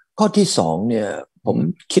ข้อที่สองเนี่ยผม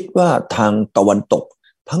คิดว่าทางตะวันตก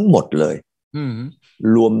ทั้งหมดเลย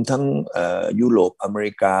รวมทั้งยุโรปอเม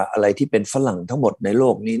ริกาอะไรที่เป็นฝรั่งทั้งหมดในโล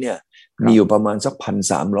กนี้เนี่ยมีอยู่ประมาณสัก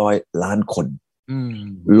1,300 ล้านคน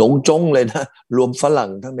หลงจงเลยนะรวมฝรั่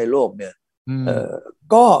งทั้งในโลกเนี่ย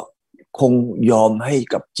ก็คงยอมให้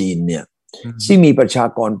กับจีนเนี่ยที่มีประชา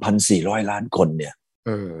กร1,400 ล้านคนเนี่ย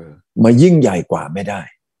มายิ่งใหญ่กว่าไม่ได้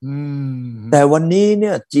แต่วันนี้เ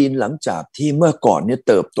นี่ยจีนหลังจากที่เมื่อก่อนเนี่ย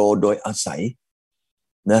เติบโตโดยอาศัย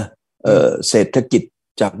นะเศรษฐกิจ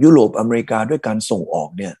จากยุโรปอเมริกาด้วยการส่งออก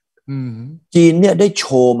เนี่ยจีนเนี่ยได้โช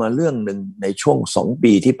ว์มาเรื่องหนึ่งในช่วง2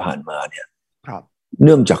 ปีที่ผ่านมาเนี่ยเ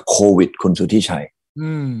นื่องจากโควิดคุณสุทธิชัย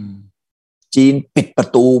จีนปิดประ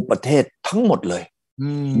ตูประเทศทั้งหมดเลย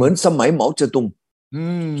เหมือนสมัยเหมาเจ๋อตุง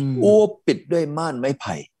อ้วปิดด้วยม่านไม้ไ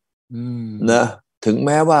ผ่นะถึงแ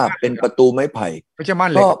ม้ว่าเป็นประตูไม้ไผ่ไม่ใช่ม่า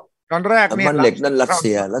นเหล็กตอนแรกเนี่ยม่านเหล็กนั่นรัสเ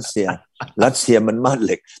ซียมันม่านเห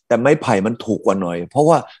ล็กแต่ไม้ไผ่มันถูกกว่าหน่อยเพราะ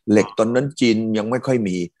ว่าเหล็กตอนนั้นจีนยังไม่ค่อย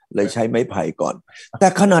มีเลยใช้ไม้ไผ่ก่อนแต่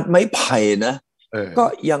ขนาดไม้ไผ่นะก็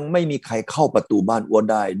ยังไม่มีใครเข้าประตูบ้านอ้ว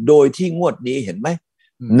ได้โดยที่งวดนี้เห็นไหม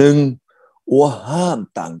1อ้วห้าม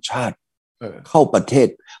ต่างชาติเข้าประเทศ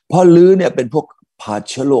เพราะลื้อเนี่ยเป็นพวกพาเ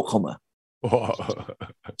ชื้อโรคเข้ามา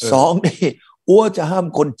2นี่อ้วจะห้าม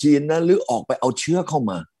คนจีนนะหรือออกไปเอาเชื้อเข้า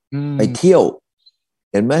มาไปเที่ยว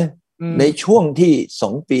เห็นไหมในช่วงที่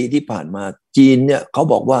2 ปีที่ผ่านมาจีนเนี่ยเขา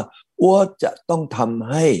บอกว่าอ้วจะต้องทำ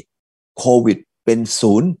ให้โควิดเป็น0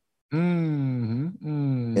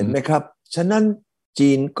เห็นไหมครับฉะนั้น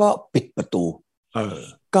จีนก็ปิดประตู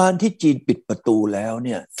การที่จีนปิดประตูแล้วเ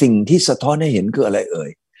นี่ยสิ่งที่สะท้อนให้เห็นคืออะไรเอ่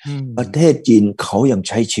ยประเทศจีนเขายังใ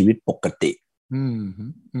ช้ชีวิตปกติ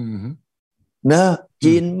นะ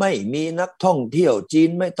จีนไม่มีนักท่องเที่ยวจีน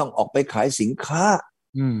ไม่ต้องออกไปขายสินค้า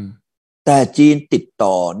แต่จีนติด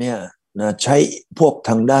ต่อเนี่ยนะใช้พวกท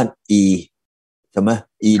างด้าน ใช่ไหม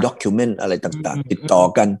document อะไรต่างๆติดต่อ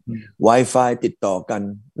กัน Wi-Fi ติดต่อกัน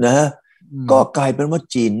นะก็กลายเป็นว่า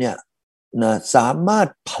จีนเนี่ยนะสามารถ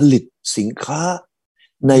ผลิตสินค้า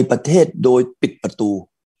ในประเทศโดยปิดประตู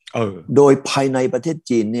โดยภายในประเทศ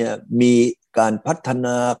จีนเนี่ยมีการพัฒน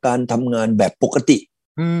าการทำงานแบบปกติ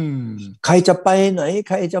ใครจะไปไหนใ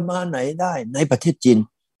ครจะมาไหนได้ในประเทศจีน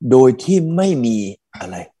โดยที่ไม่มีอะ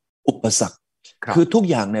ไรอุปสรรคคือทุก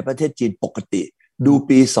อย่างในประเทศจีนปกติดู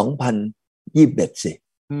ปี2021สิ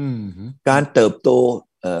การเติบโต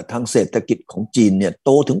ทางเศรษฐกิจของจีนเนี่ยโต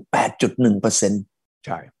ถึง 8.1% ใ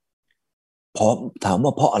ช่เพราะถามว่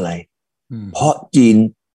าเพราะอะไรเพราะจีน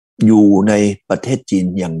อยู่ในประเทศจีน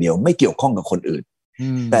อย่างเดียวไม่เกี่ยวข้องกับคนอื่น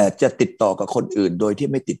แต่จะติดต่อกับคนอื่นโดยที่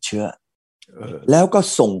ไม่ติดเชื้อแล้วก็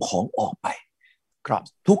ส่งของออกไปครับ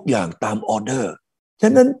ทุกอย่างตามออเดอร์ฉ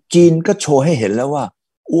ะนั้นจีนก็โชว์ให้เห็นแล้วว่า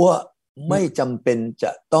อ้วไม่จำเป็นจ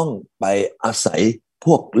ะต้องไปอาศัยพ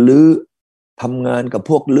วกลื้อทำงานกับ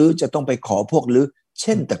พวกลื้อจะต้องไปขอพวกลื้อเ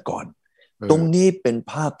ช่นแต่ก่อนตรงนี้เป็น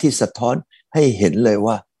ภาพที่สะท้อนให้เห็นเลย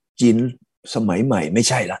ว่าจีนสมัยใหม่ไม่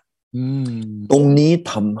ใช่ละตรงนี้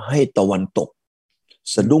ทำให้ตะวันตก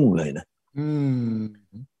สะดุ้งเลยนะ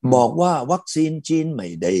บอกว่าวัคซีนจีนไม่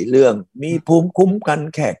ได้เรื่องมีภูมิคุ้มกัน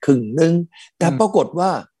แค่ครึ่งนึงแต่ปรากฏว่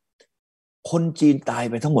าคนจีนตาย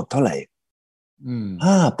ไปทั้งหมดเท่าไหร่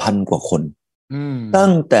5,000 กว่าคนตั้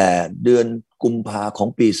งแต่เดือนกุมภาของ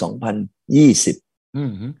ปี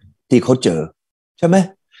2020ที่เขาเจอใช่ไหม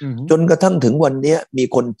จนกระทั่งถึงวันนี้มี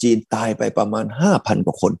คนจีนตายไปประมาณ 5,000 ก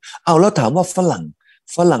ว่าคนเอาแล้วถามว่าฝรั่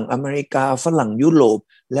งอเมริกาฝรั่งยุโรป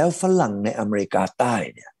แล้วฝรั่งในอเมริกาใต้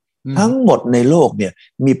เนี่ยทั้งหมดในโลกเนี่ย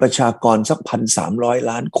มีประชากรสัก1,300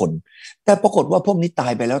 ล้านคนแต่ปรากฏว่าพวกนี้ตา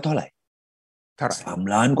ยไปแล้วเท่าไหร่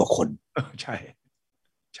3 ล้านกว่าคนใช่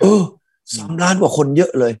3 ล้านกว่าคนเยอ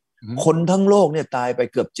ะเลยคนทั้งโลกเนี่ยตายไป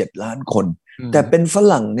เกือบ7 ล้านคนแต่เป็นฝ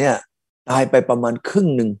รั่งเนี่ยตายไปประมาณครึ่ง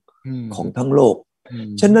หนึ่งของทั้งโลก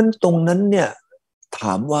ฉะนั้นตรงนั้นเนี่ยถ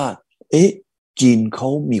ามว่าจีนเขา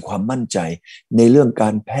มีความมั่นใจในเรื่องกา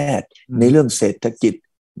รแพทย์ในเรื่องเศรษฐกิจ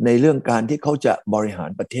ในเรื่องการที่เขาจะบริหาร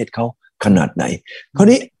ประเทศเขาขนาดไหนคราว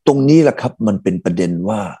นี้ตรงนี้แหละครับมันเป็นประเด็น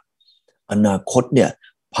ว่าอนาคตเนี่ย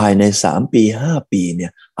ภายใน3 ปี5 ปีเนี่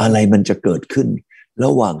ยอะไรมันจะเกิดขึ้นร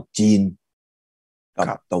ะหว่างจีนกับ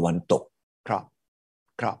ตะวันตกค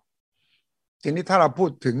รับทีนี้ถ้าเราพูด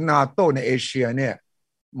ถึง NATO ในเอเชียเนี่ย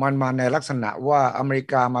มันมาในลักษณะว่าอเมริ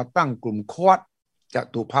กามาตั้งกลุ่มควอดจ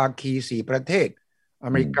ตุภาคี4 ประเทศอ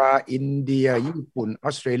เมริกาอินเดียญี่ปุ่นอ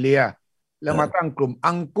อสเตรเลียแล้วมาตั้งกลุ่ม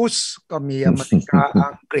อังกุสก็มีอเมริกา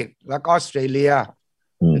อังกฤษแล้วก็ออสเตรเลีย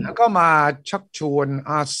แล้วก็มาชักชวน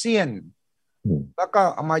อาเซียนแล้วก็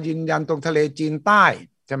เอามายืนยันตรงทะเลจีนใต้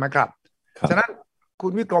ใช่ไหมครับฉะนั้นคุ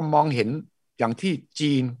ณวิกรมมองเห็น อย่างที่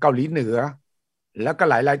จีนเกาหลีเหนือแล้วก็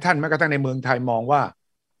หลายท่านแม้กระทั่งในเมืองไทยมองว่า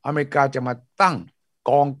อเมริกาจะมาตั้ง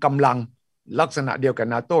กองกำลังลักษณะเดียวกับ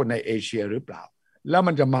NATO ในเอเชียหรือเปล่าแล้ว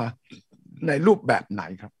มันจะมาในรูปแบบไหน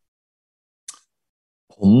ครับ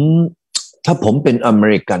ถ้าผมเป็นอเม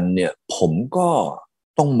ริกันเนี่ยผมก็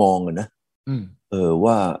ต้องมองนะ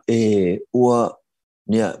ว่าอัว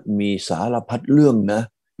เนี่ยมีสารพัดเรื่องนะ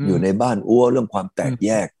อยู่ในบ้านอัวเรื่องความแตกแ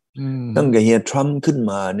ยกตั้งแต่เฮียทรัมป์ขึ้น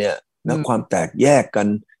มาเนี่ยนะความแตกแยกกัน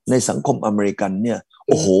ในสังคมอเมริกันเนี่ยโ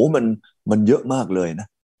อ้โหมันเยอะมากเลยนะ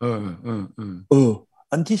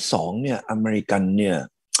อันที่สองเนี่ยอเมริกันเนี่ย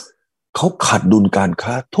เขาขาดดุลการ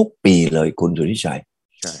ค้าทุกปีเลยคุณสุทธิชัย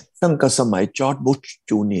ตั้งแต่สมัยจอร์จบุช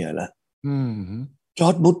จูเนียร์แล้วจอ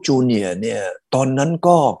ร์จบุชจูเนียร์เนี่ยตอนนั้น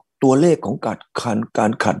ก็ตัวเลขของกา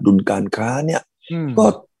รขาดดุลการค้าเนี่ยก็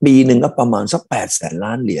ปีหนึ่งก็ประมาณสัก800,000 ล้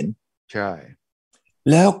านเหรียญใช่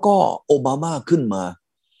แล้วก็โอบามาขึ้นมา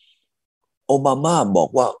โอบามาบอก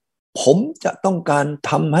ว่าผมจะต้องการ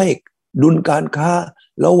ทำให้ดุลการค้า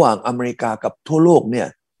ระหว่างอเมริกากับทั่วโลกเนี่ย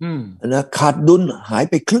นะขาดดุลหาย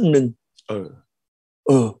ไปครึ่งหนึ่ง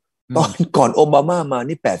ตอนก่อนโอบามามา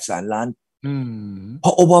นี่800,000 ล้านพ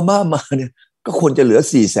อโอบามามาเนี่ยก็ควรจะเหลือ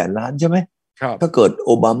400,000 ล้านใช่ไหมถ้าเกิดโ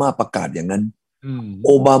อบามาประกาศอย่างนั้นโ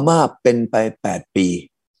อบามาเป็นไป8 ปี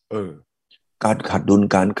การขาดดุล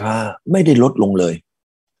การค้าไม่ได้ลดลงเลย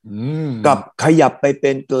กับขยับไปเป็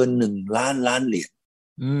นเกิน1 ล้านเหรียญ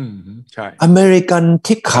ใช่อเมริกัน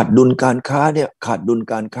ที่ขาดดุลการค้าเนี่ยขาดดุล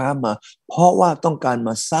การค้ามาเพราะว่าต้องการม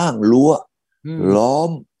าสร้างรั้วล้อ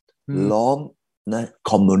มนะ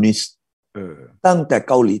คอมมิวนิสต์ตั้งแต่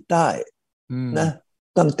เกาหลีใต้นะ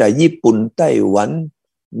ตั้งแต่ญี่ปุ่นไต้หวัน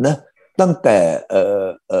นะตั้งแต่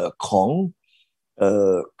ของ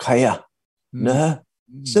ใครอ่ะนะฮะ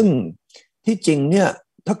ซึ่งที่จริงเนี่ย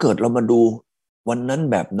ถ้าเกิดเรามาดูวันนั้น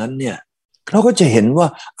แบบนั้นเนี่ยเราก็จะเห็นว่า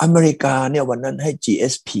อเมริกาเนี่ยวันนั้นให้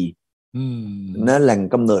GSP นะแหล่ง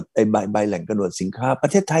กำเนิดใบแหล่งกำเนิดสินค้าปร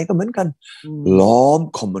ะเทศไทยก็เหมือนกันล้อม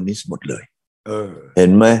คอมมิวนิสต์หมดเลยเห็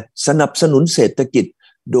นไหมสนับสนุนเศรษฐกิจ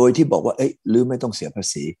โดยที่บอกว่าหรือไม่ต้องเสียภา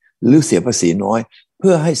ษีหรือเสียภาษีน้อยเ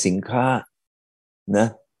พื่อให้สินค้านะ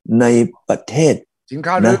ในประเทศสิน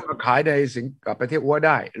ค้าหรือมาขายในกับประเทศอัวไ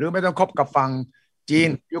ด้หรือไม่ต้องคบกับฝั่งจีน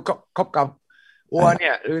อยู่คบกับอัวเนี่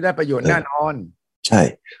ยหรือได้ประโยชน์แน่นอนใช่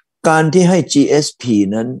การที่ให้ GSP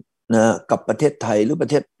นั้นนะกับประเทศไทยหรือประ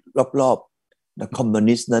เทศรอบๆนะคอมมิว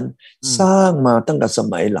นิสต์นั้นสร้างมาตั้งแต่ส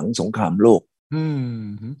มัยหลังสงครามโลก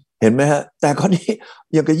เห็นไหมฮะแต่ข้อนี้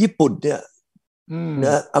อย่างกับญี่ปุ่นเนี่ยน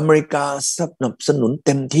ะอเมริกาสนับสนุนเ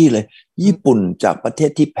ต็มที่เลยญี่ปุ่นจากประเทศ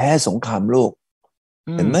ที่แพ้สงครามโลก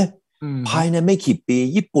เห็นไหมภายในไม่กี่ปี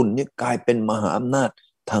ญี่ปุ่นเนี่ยกลายเป็นมหาอำนาจ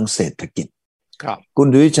ทางเศรษฐกิจคุณ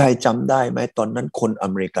ดุวิชัยจำได้ไหมตอนนั้นคนอ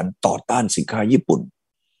เมริกันต่อต้านสินค้าญี่ปุ่น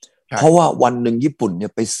เพราะว่าวันหนึ่งญี่ปุ่นเนี่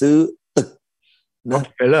ยไปซื้อตึกนะ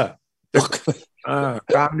ไปเลย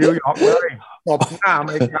กลางนิวยอร์กเลยตบหน้าอเ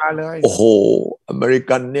มริกาเลยโอ้โหอเมริ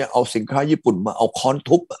กันเนี่ยเอาสินค้าญี่ปุ่นมาเอาค้อน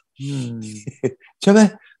ทุบใช่ไหม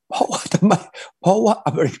เพราะว่าทำไมเพราะว่า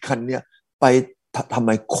อเมริกันเนี่ยไปทำไม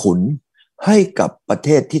ขุนให้กับประเท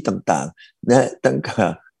ศที่ต่างๆนะตั้งแต่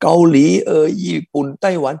เกาหลีญี่ปุ่นไ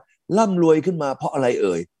ต้หวันร่ำรวยขึ้นมาเพราะอะไร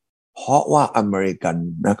เพราะว่าอเมริกัน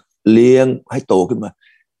นะเลี้ยงให้โตขึ้นมา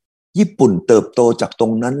ญี่ปุ่นเติบโตจากตร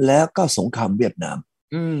งนั้นแล้วก็สงครามเวียดนาม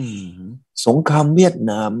สงครามเวียด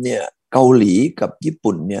นามเนี่ยเกาหลีกับญี่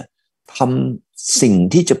ปุ่นเนี่ยทำสิ่ง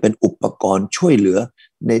ที่จะเป็นอุปกรณ์ช่วยเหลือ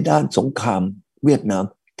ในด้านสงครามเวียดนาม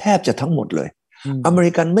แทบจะทั้งหมดเลยอเม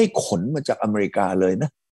ริกันไม่ขนมาจากอเมริกาเลยนะ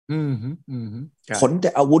ขนแต่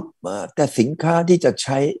อาวุธมาแต่สินค้าที่จะใ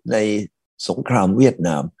ช้ในสงครามเวียดน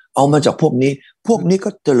ามเอามาจากพวกนี้ก็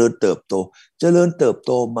เจริญเติบโ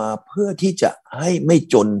ตมาเพื่อที่จะให้ไม่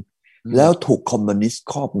จนแล้วถูกคอมมิวนิสต์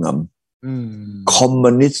ครอบงำคอมมิ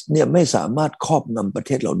วนิสต์เนี่ยไม่สามารถครอบงำประเ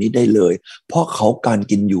ทศเหล่านี้ได้เลยเพราะเขาการ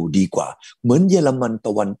กินอยู่ดีกว่าเหมือนเยอรมันต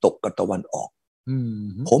ะวันตกกับตะวันออก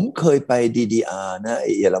ผมเคยไป DDR นะ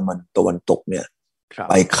เยอรมันตะวันตกเนี่ย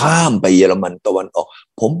ไปข้ามไปเยอรมันตะวันออก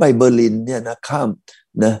ผมไปเบอร์ลินเนี่ยนะข้าม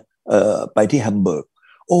นะไปที่แฮมเบิร์ก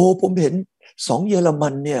โอ้ผมเห็น2เยอรมั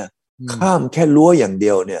นเนี่ยข้ามแค่รั้วอย่างเดี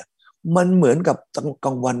ยวเนี่ยมันเหมือนกับกล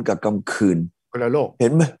างวันกับกลางคืนคนละโลกเห็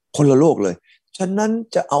นไหมคนละโลกเลยฉะนั้น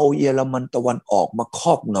จะเอาเยอรมันตะวันออกมาคร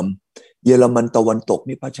อบงำเยอรมันตะวันตก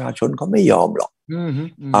นี่ประชาชนเขาไม่ยอมหรอก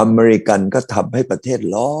อเมริกันก็ทำให้ประเทศ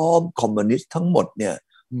ล้อมคอมมิวนิสต์ทั้งหมดเนี่ย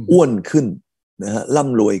อ้วนขึ้นนะฮะร่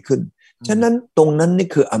ำรวยขึ้นฉะนั้นตรงนั้นนี่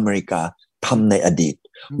คืออเมริกาทำในอดีต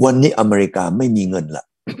วันนี้อเมริกาไม่มีเงินละ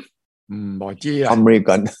บอกจี้อเมริ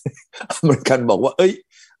กันบอกว่าไ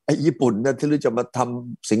อ้ญี่ปุ่นนะที่จะมาท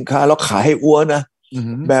ำสินค้าแล้วขายให้อัวนะ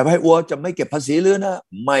แบบให้อัวจะไม่เก็บภาษีหรือนะ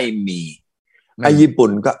ไม่มี ไอ้ญี่ปุ่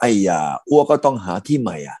นก็ไอ้ยาอ้วก็ต้องหาที่ให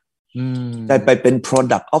ม่อ่ะได้ไปเป็น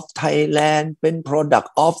product of Thailand เป็น product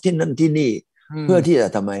of ที่นั่นที่นี่เพื่อที่จะ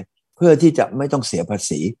ทำไมเพื่อที่จะไม่ต้องเสียภา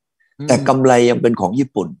ษีแต่กำไรยังเป็นของญี่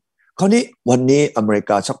ปุ่นคราวนี้วันนี้อเมริ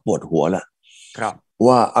กาชักปวดหัวละ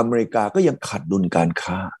ว่าอเมริกาก็ยังขาดดุลการ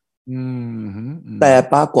ค้าแต่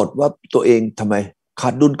ปรากฏว่าตัวเองทำไมขา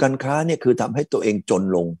ดดุลการค้าเนี่ยคือทำให้ตัวเองจน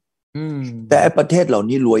ลงแต่ประเทศเหล่า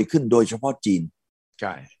นี้รวยขึ้นโดยเฉพาะจีนใ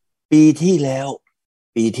ช่ปีที่แล้ว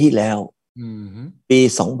ปี2021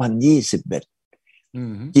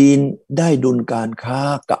จีนได้ดุลการค้า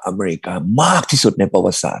กับอเมริกามากที่สุดในประ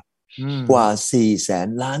วัติศาสตร์กว่า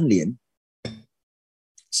 400,000 ล้านเหรียญ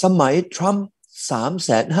สมัยทรัมป์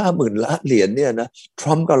350,000 ล้านเหรียญเนี่ยนะท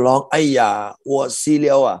รัมป์ก็ร้องไอ้ยาอัวซีเรี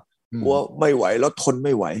ยลอ่ะอัวไม่ไหวแล้วทนไ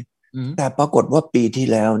ม่ไหวแต่ปรากฏว่าปีที่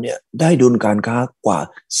แล้วเนี่ยได้ดุลการค้ากว่า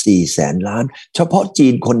 400,000 ล้านเฉพาะจี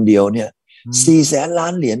นคนเดียวเนี่ย400,000 ล้า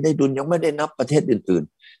นเหรียญได้ดุลยังไม่ได้นับประเทศอื่น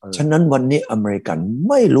ๆฉะนั้นวันนี้อเมริกัน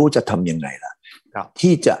ไม่รู้จะทำยังไงล่ะ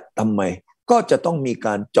ที่จะทำไมก็จะต้องมีก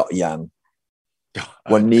ารเจาะยาง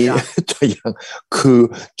วันนี้เจาะยางคือ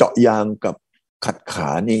เจาะยางกับขัดขา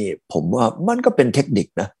นี่ผมว่ามันก็เป็นเทคนิค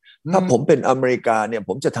นะถ้าผมเป็นอเมริกาเนี่ยผ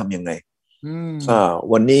มจะทำยังไง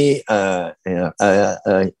วันนี้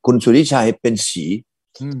คุณสุทธิชัยเป็นสี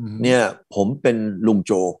เนี่ยผมเป็นลุงโ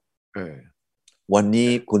จวันนี้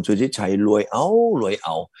คุณสุทธิชัยรวยเอ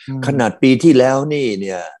าขนาดปีที่แล้วนี่เ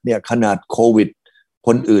นี่ยขนาดโควิดค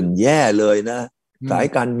นอื่นแย่เลยนะสาย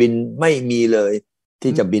การบินไม่มีเลย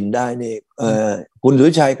ที่จะบินได้นี่คุณสุท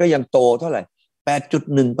ธิชัยก็ยังโตเท่าไหร่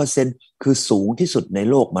 8.1% คือสูงที่สุดใน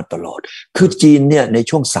โลกมาตลอดคือจีนเนี่ยใน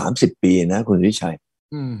ช่วง30 ปีนะคุณสุทธิชัย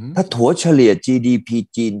ถ้าถัวเฉลี่ย GDP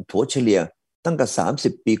จีนถัวเฉลี่ยตั้งแต่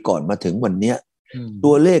30 ปีก่อนมาถึงวันนี้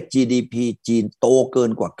ตัวเลข GDP จีนโตเกิ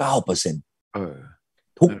นกว่า 9%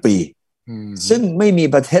 ทุกปีซึ่งไม่มี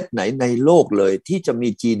ประเทศไหนในโลกเลยที่จะมี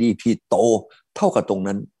GDP โตเท่ากับตรง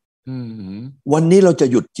นั้นวันนี้เราจะ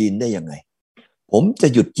หยุดจีนได้ยังไงผมจะ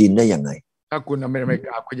หยุดจีนได้ยังไงถ้าคุณอเมริก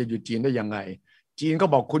าคุณจะหยุดจีนได้ยังไงจีนก็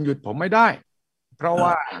บอกคุณหยุดผมไม่ได้เพราะว่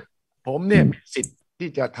าผมเนี่ยมีสิทธิ์ที่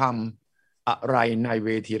จะทำอะไรในเว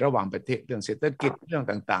ทีระหว่างประเทศเรื่องเศรษฐกิจเรื่อง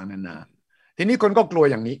ต่างๆนานาทีนี้คนก็กลัว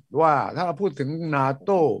อย่างนี้ว่าถ้าเราพูดถึง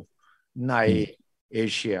NATO ในเอ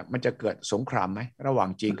เชียมันจะเกิดสงครามไหมระหว่าง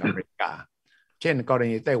จีนกับอเมริกาเช่นกร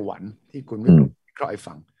ณีไต้หวันที่คุณวิเคราะห์ให้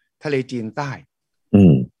ฟังทะเลจีนใต้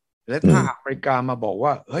และถ้าอเมริกามาบอก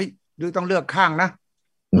ว่าเฮ้ยดูต้องเลือกข้างนะ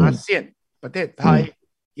อาเซียนประเทศไทย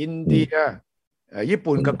อินเดียญี่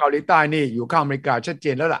ปุ่นกับเกาหลีใต้นี่อยู่ข้างอเมริกาชัดเจ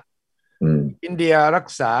นแล้วล่ะอินเดียรัก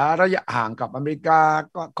ษาระยะห่างกับอเมริกา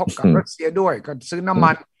ก็คบกับรัสเซียด้วยก็ซื้อน้ำ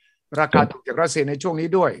มันราคาถูกจากรัสเซียในช่วงนี้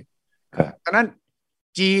ด้วยดังนั้น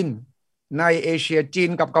จีนในเอเชียจีน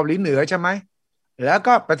กับเกาหลีเหนือใช่ไหมแล้ว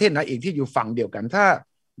ก็ประเทศไหนอีกที่อยู่ฝั่งเดียวกันถ้า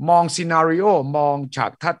มองซีนาริโอมองฉา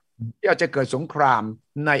กทัศน์ที่อาจจะเกิดสงคราม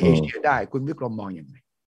ในเอเชียได้คุณวิกรมมองอย่างไร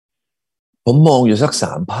ผมมองอยู่สัก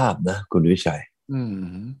3 ภาพนะคุณวิชัย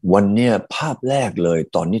วันเนี้ยภาพแรกเลย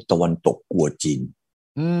ตอนนี้ตะวันตกกลัวจีน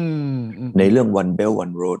ในเรื่อง One Belt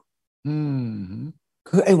One Road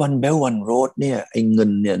คือไอ้ One Belt One Road เนี่ยไอ้เงิน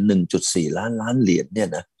เนี่ย 1.4 ล้านเหรียญเนี่ย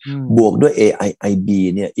นะบวกด้วย AIIB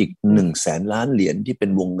เนี่ยอีก 100,000 ล้านเหรียญที่เป็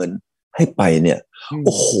นวงเงินให้ไปเนี่ยโ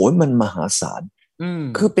อ้โหมันมหาศาล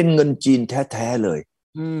คือเป็นเงินจีนแท้ๆเลย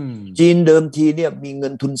จีนเดิมทีเนี่ยมีเงิ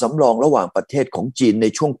นทุนสำรองระหว่างประเทศของจีนใน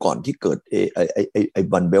ช่วงก่อนที่เกิดไอ้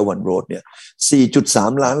One Belt One Road เนี่ย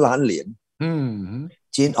 4.3 ล้านเหรียญ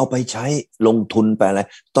จีนเอาไปใช้ลงทุนไปอะไร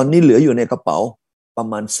ตอนนี้เหลืออยู่ในกระเป๋าประ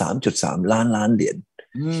มาณ 3.3 ล้านเหรียญ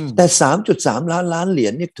แต่ 3.3 ล้านเหรีย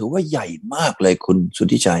ญนี่ถือว่าใหญ่มากเลยคุณสุท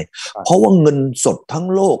ธิชัยเพราะว่าเงินสดทั้ง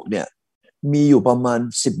โลกเนี่ยมีอยู่ประมาณ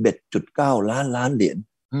 11.9 ล้านเหรียญ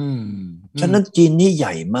ฉะนั้นจีนนี่ให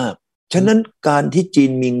ญ่มากฉะนั้นการที่จีน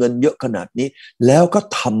มีเงินเยอะขนาดนี้แล้วก็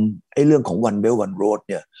ทำไอ้เรื่องของ One Belt One Road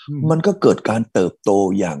เนี่ยมันก็เกิดการเติบโต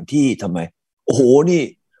อย่างที่ทำไมโอ้โหนี่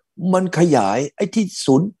มันขยายไอ้ที่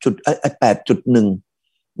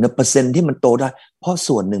8.1% ที่มันโตได้เพราะ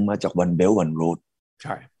ส่วนหนึ่งมาจาก One Belt One Road ใ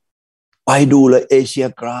ช่ไปดูเลยเอเชีย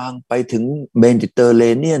กลางไปถึงเมดิเตอร์เร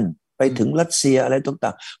เนียนไปถึงรัสเซียอะไรต่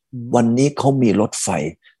างๆวันนี้เขามีรถไฟ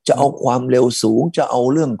จะเอาความเร็วสูงจะเอา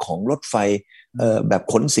เรื่องของรถไฟแบบ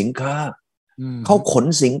ขนสินค้าเขาขน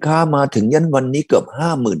สินค้ามาถึงยันวันนี้เกือบ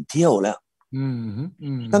 50,000 เที่ยวแล้ว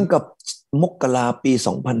ตั้งแต่มกราปี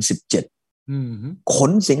 2017ข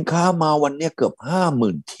นสินค้ามาวันนี้เกือบ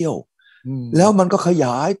 50,000 เที่ยวแล้วมันก็ขย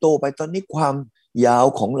ายโตไปตอนนี้ความยาว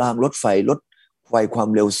ของรางรถไฟความ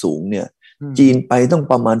เร็วสูงเนี่ยจีนไปต้อง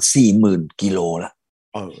ประมาณ 40,000 กิโลละ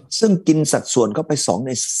ซึ่งกินสัดส่วนเข้าไป2 ใ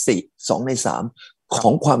น 4 2 ใน 3ขอ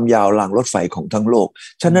งความยาวรางรถไฟของทั้งโลก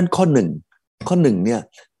ฉะนั้นข้อหนึ่ง ข้อหนึ่งเนี่ย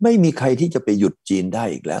ไม่มีใครที่จะไปหยุดจีนได้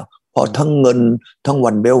อีกแล้วเพราะทั้งเงินทั้ง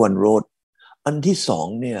วันเบลวันโรดอันที่สอง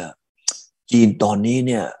เนี่ยจีนตอนนี้เ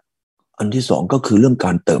นี่ยอันที่สองก็คือเรื่องก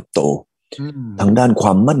ารเติบโตทางด้านคว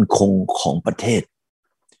ามมั่นคงของประเทศ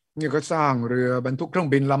นี่ก็สร้างเรือบรรทุกเครื่อง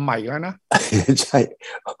บินลำใหม่แล้วนะใช่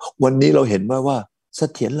วันนี้เราเห็นว่าเส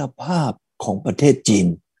ถียรภาพของประเทศจีน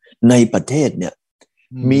ในประเทศเนี่ย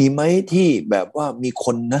มีไหมที่แบบว่ามีค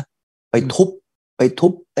นนะไปทุบ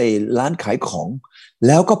ไอ้ร้านขายของแ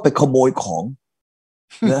ล้วก็ไปขโมยของ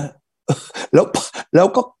นะแล้ว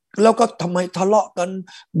ก็ทำไมทะเลาะกัน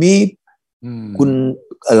มีคุณ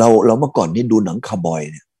เราเมื่อก่อนนี่ดูหนังคาวบอย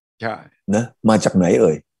เนี่ยใช่นะมาจากไหนเ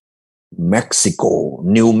อ่ยเม็กซิโก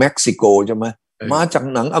นิวเม็กซิโกใช่ไหมมาจาก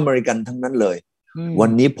หนังอเมริกันทั้งนั้นเลยวัน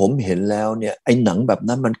นี้ผมเห็นแล้วเนี่ยไอ้หนังแบบ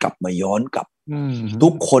นั้นมันกลับมาย้อนกลับทุ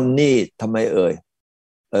กคนนี่ทำไมเอ่ย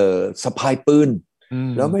สะพายปืน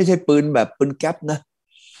แล้วไม่ใช่ปืนแบบปืนแก๊ปนะ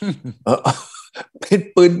เป็น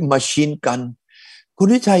ปืนมาชีนกันคุณ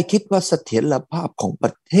วิชัยคิดว่าเสถียรภาพของปร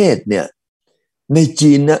ะเทศเนี่ยใน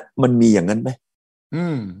จีนเนี่ยมันมีอย่างนั้นไหม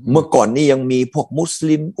เมื่อก่อนนี่ยังมีพวกมุส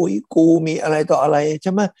ลิมอุยกูมีอะไรต่ออะไรใ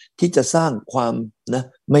ช่ไหมที่จะสร้างความนะ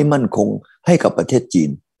ไม่มั่นคงให้กับประเทศจีน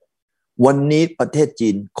วันนี้ประเทศจี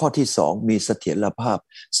นข้อที่สองมีเสถียรภ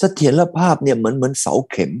าพเนี่ยเหมือนเสา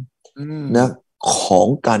เข็มนะของ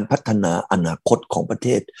การพัฒนาอนาคตของประเท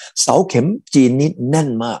ศเสาเข็มจีนนี่แน่น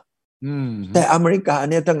มากแต่อเมริกา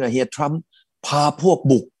เนี่ยตั้งแต่เฮียทรัมป์พาพวก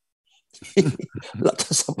บุกรัฐ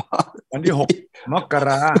สภาวันที่6 มกร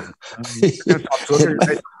าจะสอบสวนใ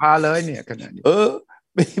นสภาเลยเนี่ยขนาดนี้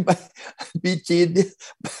มีจีนเนี่ย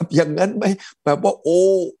แบบอย่างนั้นไหมแบบว่าโอ้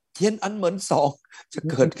เทียนอันเหมือนสองจะ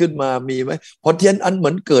เกิดขึ้นมามีไหมพอเทียนอันเหมื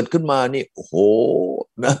อนเกิดขึ้นมานี่โอ้โห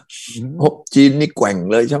นะจีนนี่แกว่ง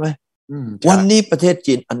เลยใช่ไหมวันนี้ประเทศ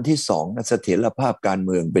จีนอันที่สองเสถียรภาพการเ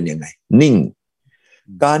มืองเป็นยังไงนิ่ง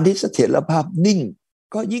การที่เสถียรภาพนิ่ง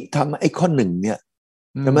ก็ยิ่งทำไอ้ข้อหนึ่งเนี่ย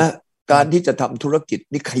ใช่ไหมการที่จะทำธุรกิจ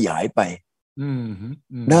นี่ขยายไป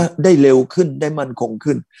นะได้เร็วขึ้นได้มั่นคง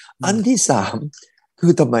ขึ้นอันที่สามคื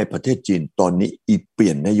อทำไมประเทศจีนตอนนี้เปลี่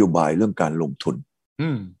ยนนโยบายเรื่องการลงทุน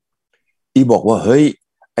บอกว่าเฮ้ย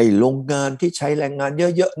ไอ้โรงงานที่ใช้แรงงาน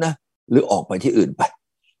เยอะๆนะหรือออกไปที่อื่นไป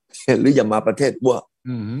หรืออย่ามาประเทศว่า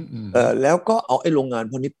แล้วก็เอาไอ้โรงงาน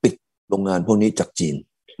พวกนี้ปิดโรงงานพวกนี้จากจีน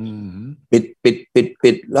ปิ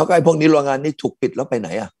ดแล้วก็ไอ้พวกนี้โรงงานนี้ถูกปิดแล้วไปไหน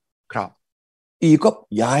อ่ะครับก็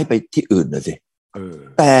ย้ายไปที่อื่นนะสิ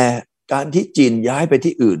แต่การที่จีนย้ายไป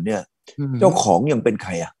ที่อื่นเนี่ยเจ้าของยังเป็นใค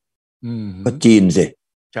รอ่ะก็จีนสิ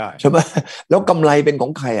ใช่ไหมแล้วกำไรเป็นขอ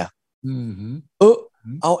งใครอ่ะ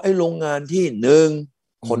เอาไอ้โรงงานที่หนึ่ง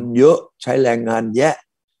คนเยอะใช้แรงงานแยะ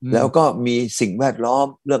แล้วก็มีสิ่งแวดล้อม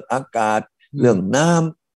เรื่องอากาศเรื่องน้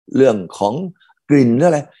ำเรื่องของกลิ่นอ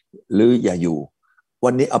ะไรหรืออย่าอยู่วั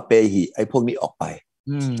นนี้เอาเปหิไอ้พวกนี้ออกไป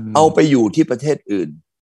เอาไปอยู่ที่ประเทศอื่น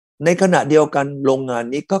ในขณะเดียวกันโรงงาน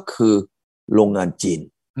นี้ก็คือโรงงานจีน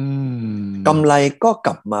กำไรก็ก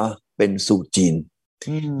ลับมาเป็นสู่จีน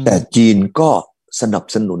แต่จีนก็สนับ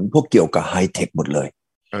สนุนพวกเกี่ยวกับไฮเทคหมดเลย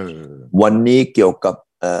วันนี้เกี่ยวกับ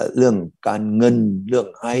เรื่องการเงินเรื่อง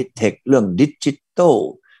ไฮเทคเรื่องดิจิทัล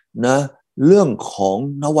นะเรื่องของ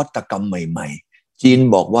นวัตกรรมใหม่ๆจีน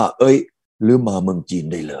บอกว่าหรือมาเมืองจีน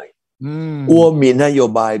ได้เลยมีนโย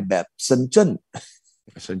บายแบบเซินเจิ้น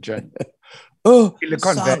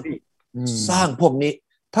สร้างพวกนี้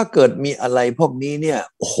ถ้าเกิดมีอะไรพวกนี้เนี่ย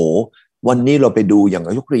โอ้โหวันนี้เราไปดูอย่าง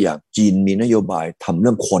ยกตัวอย่างจีนมีนโยบายทำเ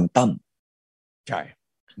รื่องควอนตัมใช่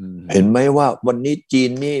เห็นไหมว่าวันนี้จีน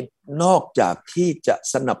นี่นอกจากที่จะ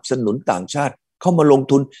สนับสนุนต่างชาติเข้ามาลง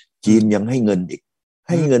ทุนจีนยังให้เงินอีกใ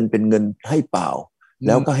ห้เงินเป็นเงินให้เปล่าแ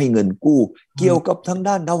ล้วก็ให้เงินกู้เกี่ยวกับทาง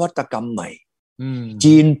ด้านนวัตกรรมใหม่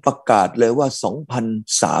จีนประกาศเลยว่า2035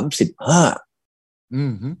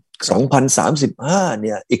เ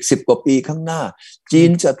นี่ยอีก10 กว่าปีข้างหน้าจีน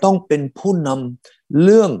จะต้องเป็นผู้นำเ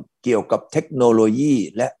รื่องเกี่ยวกับเทคโนโลยี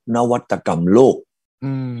และนวัตกรรมโลก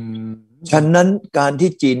ฉะนั้นการ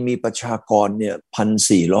ที่จีนมีประชากรเนี่ย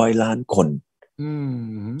1,400 ล้านคน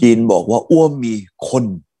จีนบอกว่ามีคน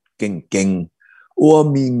เก่ง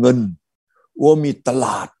ๆมีเงินมีตล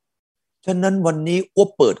าดฉะนั้นวันนี้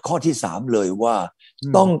เปิดข้อที่3เลยว่า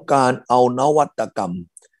ต้องการเอานวัตกรรม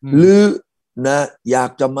หรือนะอยาก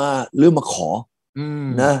จะมาหรือมาขอ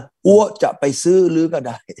นะจะไปซื้อหรือก็ไ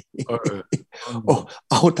ด้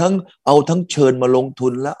เอาทั้งเชิญมาลงทุ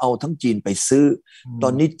นแล้วเอาทั้งจีนไปซื้อตอ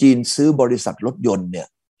นนี้จีนซื้อบริษัทรถยนต์เนี่ย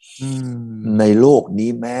ในโลกนี้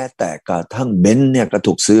แม้แต่กระทั่งเบนซ์เนี่ยก็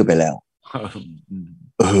ถูกซื้อไปแล้ว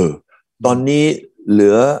ตอนนี้เหลื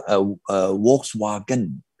อVolkswagen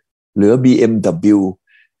เหลือ BMW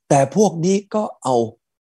แต่พวกนี้ก็เอา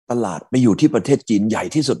ตลาดไปอยู่ที่ประเทศจีนใหญ่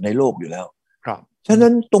ที่สุดในโลกอยู่แล้ว ครับฉะนั้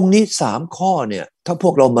นตรงนี้3 ข้อเนี่ยถ้าพ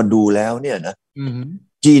วกเรามาดูแล้วเนี่ยนะ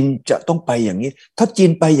จีนจะต้องไปอย่างนี้ถ้าจี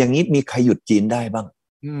นไปอย่างนี้มีใครหยุดจีนได้บ้าง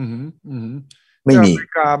ไม่มีอเม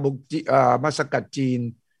ริกาบุกมาสกัดจีน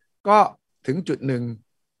ก็ถึงจุดหนึ่ง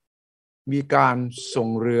มีการส่ง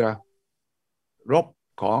เรือรบ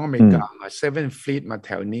ของอเมริกาเซเว่นฟลีทมาแ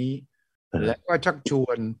ถวนี้และก็ชักชว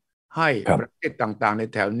นให้ประเทศต่างๆใน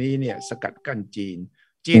แถวนี้เนี่ยสกัดกั้นจีน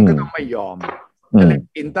ก็ต้องไม่ยอมทะเล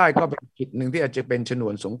จีนใต้ก็เป็นจุดหนึ่งที่อาจจะเป็นฉน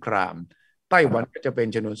วนสงครามไต้หวันก็จะเป็น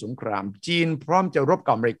ฉนวนสงครามจีนพร้อมจะรบ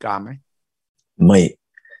กับอเมริกาไหมไม่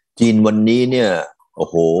จีนวันนี้เนี่ยโอ้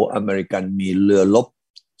โหอเมริกันมีเรือรบ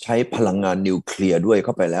ใช้พลังงานนิวเคลียร์ด้วยเข้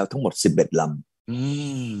าไปแล้วทั้งหมด11 ล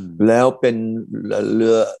ำแล้วเป็นเรื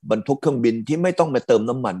อบรรทุกเครื่องบินที่ไม่ต้องมาเติม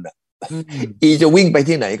น้ำมันอ่ะจะวิ่งไป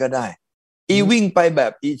ที่ไหนก็ได้วิ่งไปแบ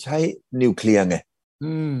บใช้นิวเคลียร์ไง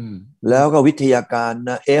แล้วก็วิทยาการ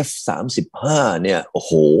นะ F-35 เนี่ยโอ้โ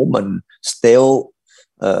หมันสเตล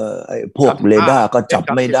พวกเรดาร์ก็จับ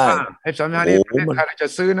ไม่ได้F-35นี่ประเทศไทยจะ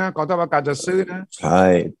ซื้อนะกองทัพอากาศจะซื้อนะใช่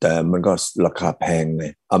แต่มันก็ราคาแพงไง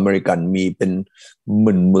อเมริกันมีเป็น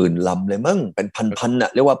หมื่นลำเลยมั้งเป็นพันน่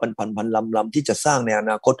ะเรียกว่าเป็นพันลำที่จะสร้างในอ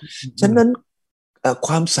นาคตฉะนั้นค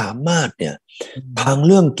วามสามารถเนี่ยทางเ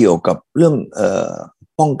รื่องเกี่ยวกับเรื่อง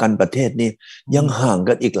ป้องกันประเทศนี่ยังห่าง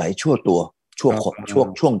กันอีกหลายช่วง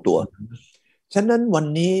ตัวฉะนั้นวัน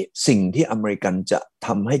นี้สิ่งที่อเมริกันจะท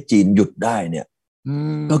ำให้จีนหยุดได้เนี่ย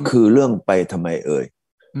ก็คือเรื่องไปทำไม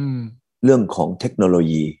เรื่องของเทคโนโล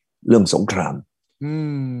ยีเรื่องสงคราม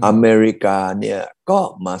อเมริกาเนี่ยก็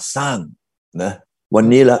มาสร้างนะวัน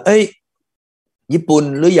นี้ละญี่ปุ่น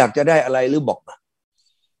หรืออยากจะได้อะไรหรือบอกมา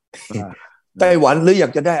ไต้หวันหรืออยา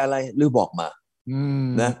กจะได้อะไรหรือบอกมา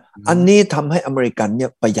นะอันนี้ทำให้อเมริกันเนี่ย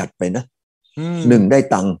ประหยัดไปนะ1ได้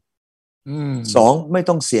ตังค์2ไม่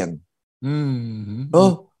ต้องเสี่ยง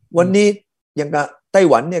วันนี้อย่างกับไต้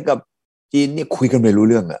หวันเนี่ยกับจีนเนี่ยคุยกันไม่รู้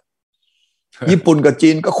เรื่องอะญี่ปุ่นกับจี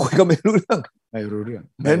นก็คุยกันไม่รู้เรื่อง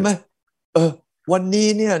เห็นไหมวันนี้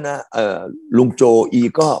เนี่ยนะลุงโจ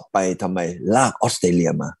ก็ไปทำไมลากออสเตรเลี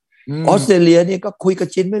ยมาออสเตรเลียนี่ก็คุยกับ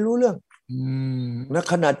จีนไม่รู้เรื่องนะ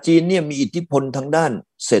ขนาดจีนเนี่ยมีอิทธิพลทางด้าน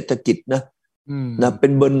เศรษฐกิจนะเป็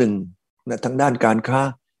นเบอร์ 1นะทางด้านการค้า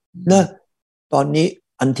นะตอนนี้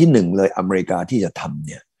อันที่1เลยอเมริกาที่จะทำเ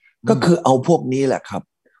นี่ยก็คือเอาพวกนี้แหละครับ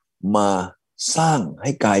มาสร้างใ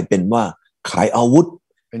ห้กลายเป็นว่าขายอาวุธ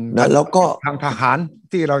นะแล้วก็ทางทหาร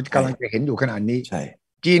ที่เรากำลังจะเห็นอยู่ขณะนี้ใช่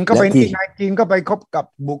จีนก็ไปที่ไหนจีนก็ไปคบกับ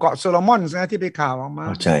หมู่เกาะโซโลมอนนะที่ไปข่าวออกมา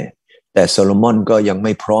ใช่แต่โซโลมอนก็ยังไ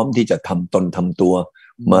ม่พร้อมที่จะทำตนทำตัว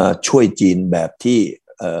มาช่วยจีนแบบที่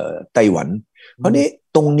ไต้หวันเพราะนี้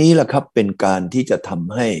ตรงนี้แหละครับเป็นการที่จะท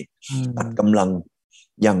ำให้ตัดกำลัง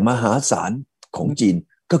อย่างมหาศาลของจีน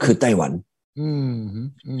ก็คือไต้หวัน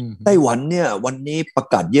ไต้หวันเนี่ยวันนี้ประ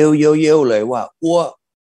กาศเย้วเลยว่าอ้ว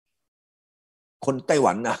คนไต้ห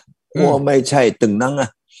วันนะอ้วไม่ใช่ตึงนั่งนะ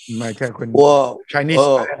ไม่ใช่คนอ้วChinese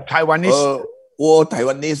Taiwanese อ้วไต้ห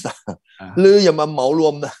วันนี้หรืออย่ามาเหมารว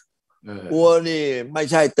มนะอ้วนี่ไม่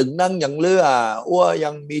ใช่ตึงนั่งอย่างเลืออ้วยั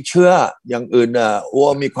งมีเชื้ออย่างอื่นอ้ว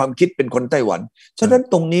มีความคิดเป็นคนไต้หวันฉะนั้น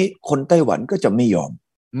ตรงนี้คนไต้หวันก็จะไม่ยอม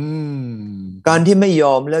การที่ไม่ย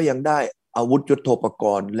อมแล้วยังได้อาวุธยุทโธปก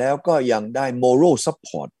รณ์แล้วก็ยังได้ moral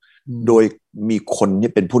support โดยมีคน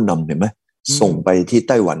ที่เป็นผู้นำเห็นไหมส่งไปที่ไ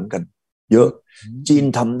ต้หวันกันเยอะจีน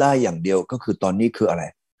ทำได้อย่างเดียวก็คือตอนนี้คืออะไร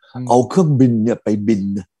เอาเครื่องบินเนี่ยไปบิน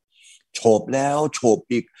โฉบแล้วโฉบ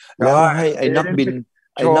อีกแล้วให้ไอ้นักบิน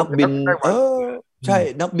ใช่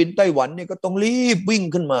นักบินไต้หวันเนี่ยก็ต้องรีบวิ่ง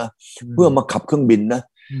ขึ้นมาเพื่อมาขับเครื่องบินนะ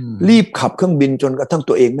รีบขับเครื่องบินจนกระทั่ง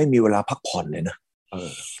ตัวเองไม่มีเวลาพักผ่อนเลยนะ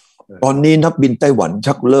ตอนนี้นักบินไต้หวัน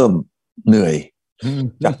ชักเริ่มเหนื่อย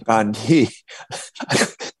จากการที่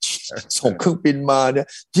ส่งเครื่องบินมาเนี่ย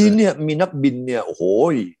จีนเนี่ยมีนักบินเนี่ยโอ้โห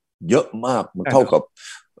เยอะมากมันเท่ากับ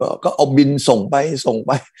ก็เอาบินส่งไป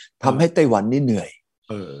ทำให้ไต้หวันนี่เหนื่อย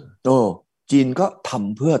จีนก็ท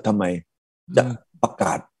ำเพื่อทำไมจะประก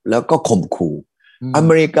าศแล้วก็ข่มขู่อเม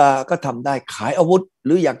ริกาก็ทำได้ขายอาวุธห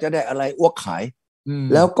รืออยากจะได้อะไรอ้วกขาย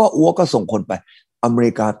แล้วก็อ้วกก็ส่งคนไปอเม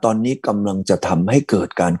ริกาตอนนี้กำลังจะทำให้เกิด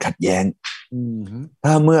การขัดแย้ง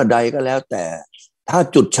ถ้าเมื่อใดก็แล้วแต่ถ้า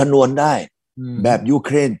จุดชนวนได้แบบยูเค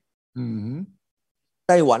รนไ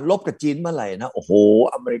ต้หวันลบกับจีนเมื่อไหร่นะโอ้โห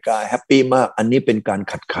อเมริกาแฮปปี้มากอันนี้เป็นการ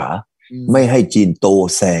ขัดขาไม่ให้จีนโต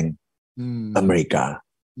แซงอเมริกา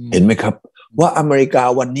เห็นไหมครับว่าอเมริกา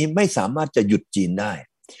วันนี้ไม่สามารถจะหยุดจีนได้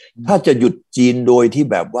ถ้าจะหยุดจีนโดยที่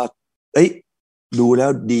แบบว่าดูแล้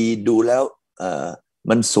วดีดูแล้ว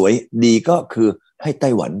มันสวยดีก็คือให้ไต้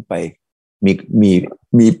หวันไป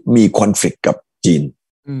มีคอนฟลิกต์กับจีน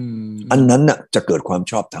อันนั้นน่ะจะเกิดความ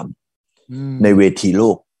ชอบธรรมในเวทีโล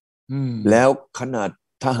กแล้วขนาด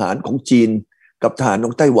ทหารของจีน กับทหารข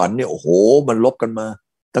องไต้หวันเนี่ยโอ้โหมันลบกันมา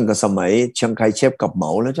ตั้งแต่สมัยเชียงไคเชฟกับเหม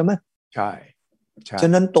าแล้วใช่ไหมใช่ฉ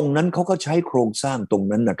ะนั้นตรงนั้นเขาก็ใช้โครงสร้างตรง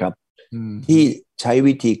นั้นนะครับที่ใช้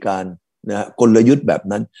วิธีการนะกลยุทธ์แบบ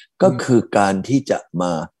นั้นก็คือการที่จะม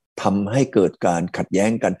าทำให้เกิดการขัดแย้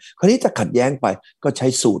งกันคราวนี้จะขัดแย้งไปก็ใช้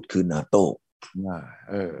สูตรคือนาโต้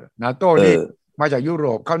NATO นี่มาจากยุโร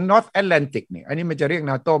ปเขา North Atlantic นี่อันนี้มันจะเรียก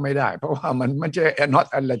NATO ไม่ได้เพราะว่ามันไม่ใช่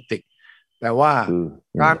North Atlantic แต่ว่า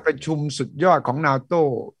การประชุมสุดยอดของ NATO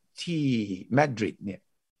ที่มาดริดเนี่ย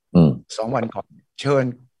2 วันก่อนเชิญ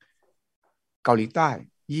เกาหลีใต้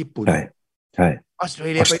ญี่ปุ่นใช่ออสเตร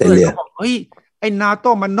เลียไปด้วยเขาบอกเฮ้ยไอ้ NATO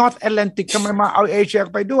มัน North Atlantic ทำไมมาเอาเอเชีย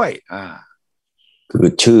ไปด้วยคือ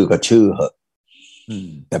ชื่อก็ชื่อเหอะ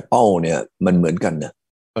แต่เป้าเนี่ยมันเหมือนกันนะ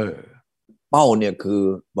เป้าเนี่ยคือ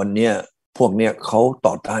วันเนี้ยพวกเนี้ยเขา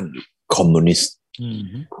ต่อต้านคอมมิวนิสต์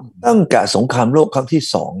ตั้งแต่สงครามโลกครั้งที่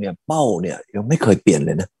2เนี่ยเป้าเนี่ยยังไม่เคยเปลี่ยนเ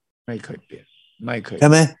ลยนะไม่เคยเปลี่ยนไม่เคยใช่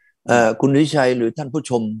ไหมคุณวิชัยหรือท่านผู้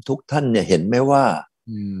ชมทุกท่านเนี่ยเห็นไหมว่า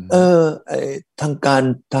ทางการ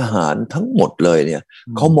ทหารทั้งหมดเลยเนี่ย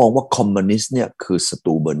เขามองว่าคอมมิวนิสต์เนี่ยคือศัต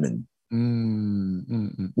รูเบอร์หนึ่ง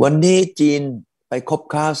วันนี้จีนไปคบ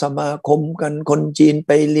ค้าสมาคมกันคนจีนไ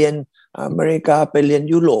ปเรียนอเมริกาไปเรียน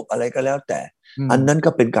ยุโรปอะไรก็แล้วแต่อันนั้น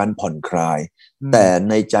ก็เป็นการผ่อนคลายแต่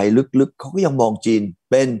ในใจลึกๆเขาก็ยังมองจีน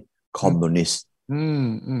เป็นคอมมิวนิสต์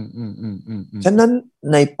ฉะนั้น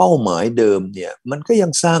ในเป้าหมายเดิมเนี่ยมันก็ยั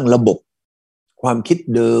งสร้างระบบความคิด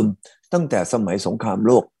เดิมตั้งแต่สมัยสงครามโ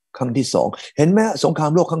ลกครั้งที่2เห็นไหมสงครา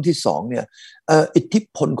มโลกครั้งที่2เนี่ยอิทธิ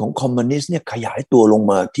พลของคอมมิวนิสต์เนี่ยขยายตัวลง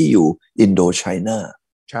มาที่อยู่อินโดไชน่า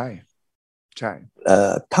ใช่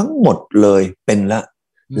ทั้งหมดเลยเป็นละ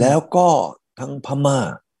แล้วก็ทั้งพม่า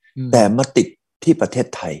แต่มาติดที่ประเทศ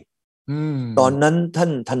ไทยตอนนั้นท่า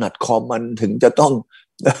นถนัดคอมมันถึงจะต้อง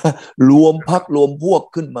รวมพรรครวมพวก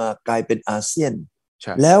ขึ้นมากลายเป็นอาเซียน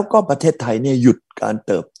แล้วก็ประเทศไทยเนี่ยหยุดการ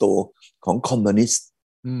เติบโตของคอมมิวนิสต์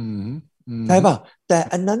ใช่ป่ะแต่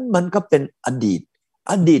อันนั้นมันก็เป็นอดีต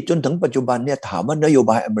จนถึงปัจจุบันเนี่ยถามว่านโย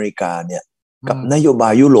บายอเมริกาเนี่ยกับนโยบา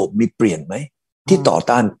ยยุโรปมีเปลี่ยนไหมที่ต่อ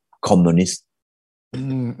ต้านคอมมิวนิสต์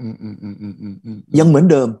ยังเหมือน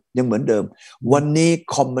เดิมวันนี้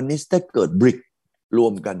คอมมิวนิสต์ได้เกิดบริกรว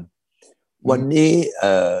มกันวันนี้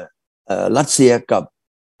รัสเซียกับ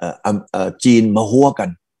จีนมาหัวกัน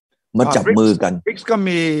มาจับมือกันบริกก็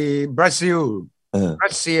มีบราซิลรั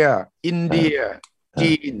สเซียอินเดีย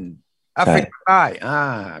จีนแอฟริกาใต้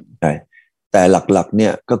ใช่แต่หลักๆเนี่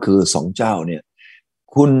ยก็คือ2เจ้าเนี่ย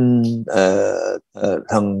คุณ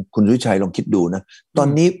ทางคุณสุชัยลองคิดดูนะตอน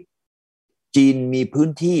นี้จีนมีพื้น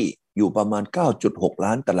ที่อยู่ประมาณ 9.6 ล้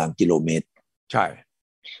านตารางกิโลเมตรใช่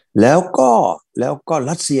แล้วก็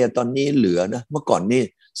รัสเซียตอนนี้เหลือนะเมื่อก่อนนี่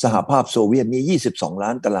สหภาพโซเวียตมี22 ล้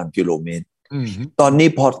านตารางกิโลเมตรตอนนี้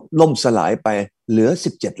พอล่มสลายไปเหลือ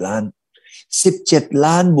17 ล้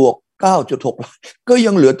านบวก 9.6 ล้านก็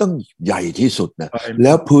ยังเหลือต้องใหญ่ที่สุดนะแ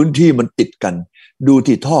ล้วพื้นที่มันติดกันดู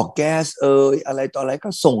ที่ท่อแก๊สอะไรต่ออะไรก็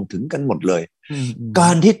ส่งถึงกันหมดเลยกา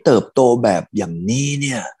รที่เติบโตแบบอย่างนี้เ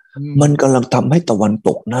นี่ยมันกำลังทำให้ตะวันต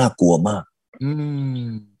กน่ากลัวมาก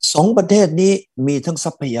2ประเทศนี้มีทั้งท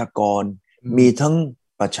รัพยากรมีทั้ง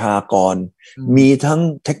ประชากรมีทั้ง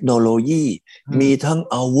เทคโนโลยีมีทั้ง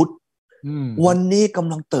อาวุธวันนี้ก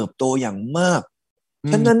ำลังเติบโตอย่างมาก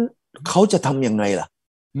ฉะนั้นเขาจะทำยังไงล่ะ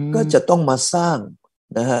ก็จะต้องมาสร้าง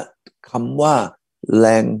นะฮะคำว่าแร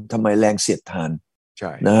งเสียดทาน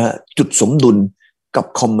นะฮะจุดสมดุลกับ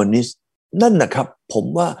คอมมิวนิสต์นั่นนะครับผม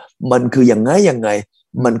ว่ามันคือยังไง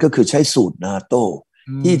มันก็คือใช้สูตรนาโต้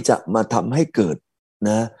ที่จะมาทำให้เกิดน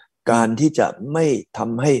ะการที่จะไม่ท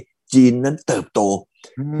ำให้จีนนั้นเติบโต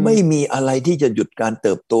ไม่มีอะไรที่จะหยุดการเ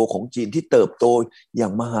ติบโตของจีนที่เติบโตอย่า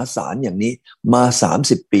งมหาศาลอย่างนี้มา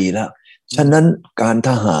30 ปีแล้วฉะนั้นการ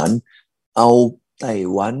ทหารเอาไต้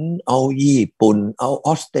หวันเอาญี่ปุ่นเอาอ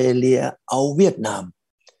อสเตรเลียเอาเวียดน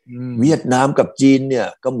ามกับจีนเนี่ย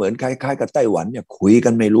ก็เหมือนคล้ายๆกับไต้หวันเนี่ยคุยกั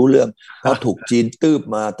นไม่รู้เรื่องเพราะถูกจีนตืบ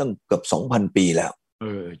มาตั้งเกือบ 2,000 ปีแล้ว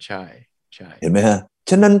ใช่เห็นไหมฮะ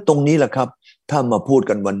ฉะนั้นตรงนี้แหละครับถ้ามาพูด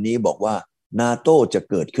กันวันนี้บอกว่า NATO จะ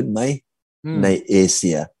เกิดขึ้นไหมในเอเ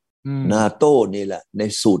ชีย NATO นี่แหละใน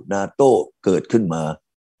สูตร NATO เกิดขึ้นมา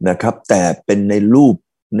นะครับแต่เป็นในรูป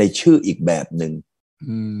ในชื่ออีกแบบหนึ่ง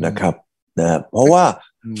นะครับนะเพราะว่า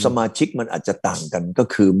สมาชิกมันอาจจะต่างกันก็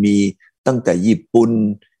คือมีตั้งแต่ญี่ปุ่น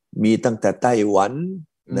มีตั้งแต่ไต้หวัน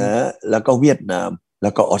นะแล้วก็เวียดนามแล้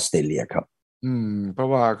วก็ออสเตรเลียครับเพราะ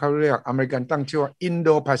ว่าเขาเรียกอเมริกันตั้งชื่อว่า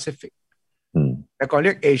Indo-Pacific แต่ก่อนเรี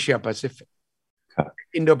ยก Asia Pacific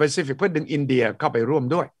Indo-Pacific เพื่อดึงอินเดียเข้าไปร่วม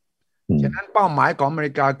ด้วยฉะนั้นเป้าหมายของอเม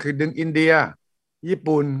ริกาคือดึงอินเดียญี่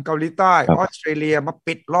ปุ่นเกาหลีใต้ออสเตรเลียมา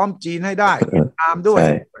ปิดล้อมจีนให้ได้เวียดนามด้วย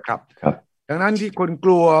นะครับดังนั้นที่คนก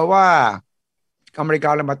ลัวว่า อเมริกา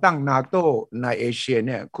เลยมาตั้ง NATO ในเอเชียเ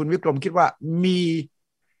นี่ยคุณวิกรมคิดว่า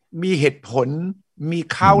มีเหตุผลมี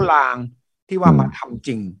ข้าวลางที่ว่ามาทำจ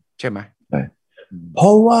ริงใช่ไหมเพร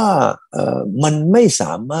าะว่ามันไม่ส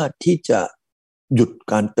ามารถที่จะหยุด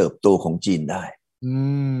การเติบโตของจีนได้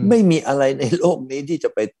ไม่มีอะไรในโลกนี้ที่จะ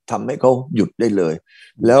ไปทำให้เขาหยุดได้เลย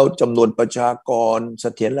แล้วจำนวนประชากรเส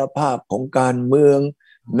ถียรภาพของการเมือง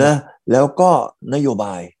นะแล้วก็นโยบ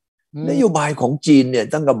ายของจีนเนี่ย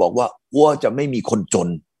ตั้งแต่บอกว่าจะไม่มีคนจน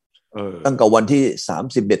ตั้งแต่วันที่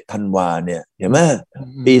31ธันวาเนี่ยเห็นไหม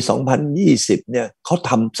ปี2020เนี่ยเขา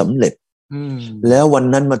ทำสำเร็จแล้ววัน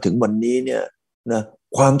นั้นมาถึงวันนี้เนี่ยนะ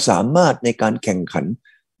ความสามารถในการแข่งขัน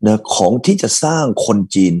นะของที่จะสร้างคน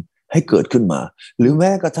จีนให้เกิดขึ้นมาหรือแ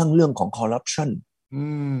ม้กระทั่งเรื่องของคอร์รัปชัน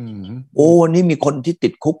วันนี้มีคนที่ติ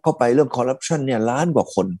ดคุกเข้าไปเรื่องคอร์รัปชันเนี่ยล้านกว่า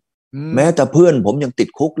คนแม้แต่เพื่อนผมยังติด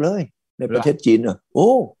คุกเลยในประเทศจีน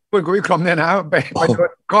เพื่อนคุณวิกรมเนี่ยนะไปโด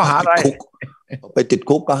นข้อหาอะไรไปติด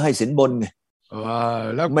คุกก็ให้สินบนไง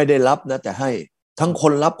แล้วไม่ได้รับนะแต่ให้ทั้งค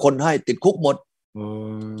นรับคนให้ติดคุกหมด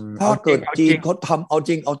ถ้าเกิดจีนเขาทำเอาจ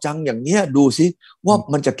ริงเอาจังอย่างเนี้ยดูสิว่า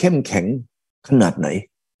มันจะเข้มแข็งขนาดไหน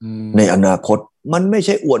ในอนาคตมันไม่ใ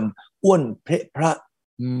ช่อ้วนเพะพระ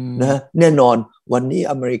นะแน่นอนวันนี้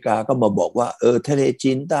อเมริกาก็มาบอกว่าทะเล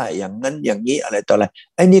จีนใต้อย่างนั้นอย่างนี้อะไรต่ออะไร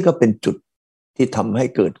ไอ้นี่ก็เป็นจุดที่ทำให้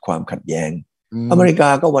เกิดความขัดแย้งอเมริกา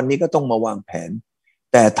ก็วันนี้ก็ต้องมาวางแผน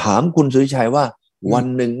แต่ถามคุณสุริชัยว่าวัน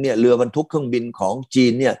หนึ่งเนี่ยเรือบรรทุกเครื่องบินของจี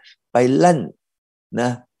นเนี่ยไปแล่นน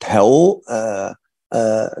ะแถว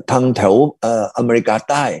ทางแถวอเมริกา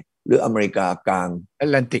ใต้หรืออเมริกากลางแอต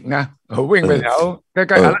แลนติกนะวิ่งไปแถวใก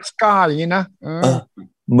ล้ๆ阿拉斯ก้าอย่างนี้นะ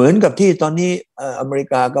เหมือนกับที่ตอนนี้อเมริ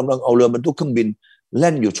กากำลังเอาเรือบรรทุกเครื่องบินแ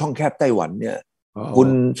ล่นอยู่ช่องแคบไต้หวันเนี่ยคุณ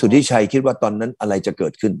สุทธิชัยคิดว่าตอนนั้นอะไรจะเกิ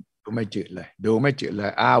ดขึ้นดูไม่จืดเลย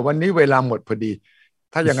วันนี้เวลาหมดพอดี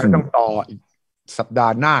ถ้าอย่างนั้นต้องต่ออีกสัปดา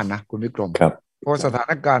ห์หน้านะคุณวิกรมเพราะสถา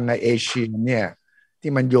นการณ์ในเอเชียเนี่ย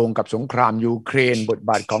ที่มันโยงกับสงครามยูเครนบท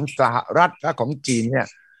บาทของสหรัฐและของจีนเนี่ย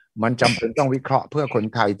มันจำเป็นต้องวิเคราะห์เพื่อคน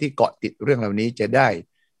ไทยที่เกาะติดเรื่องเหล่านี้จะได้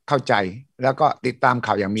เข้าใจแล้วก็ติดตาม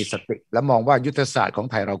ข่าวอย่างมีสติและมองว่ายุทธศาสตร์ของ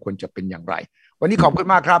ไทยเราควรจะเป็นอย่างไรวันนี้ขอบคุณ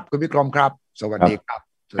มากครับคุณวิกรมครับสวัสดีครับ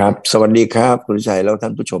ครับสวัสดีครับคุณชัยแล้วท่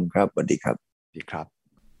านผู้ชมครับสวัสดีครับ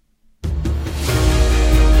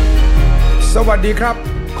สวัสดีครับ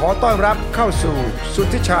ขอต้อนรับเข้าสู่สุท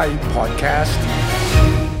ธิชัยพอดแคสต์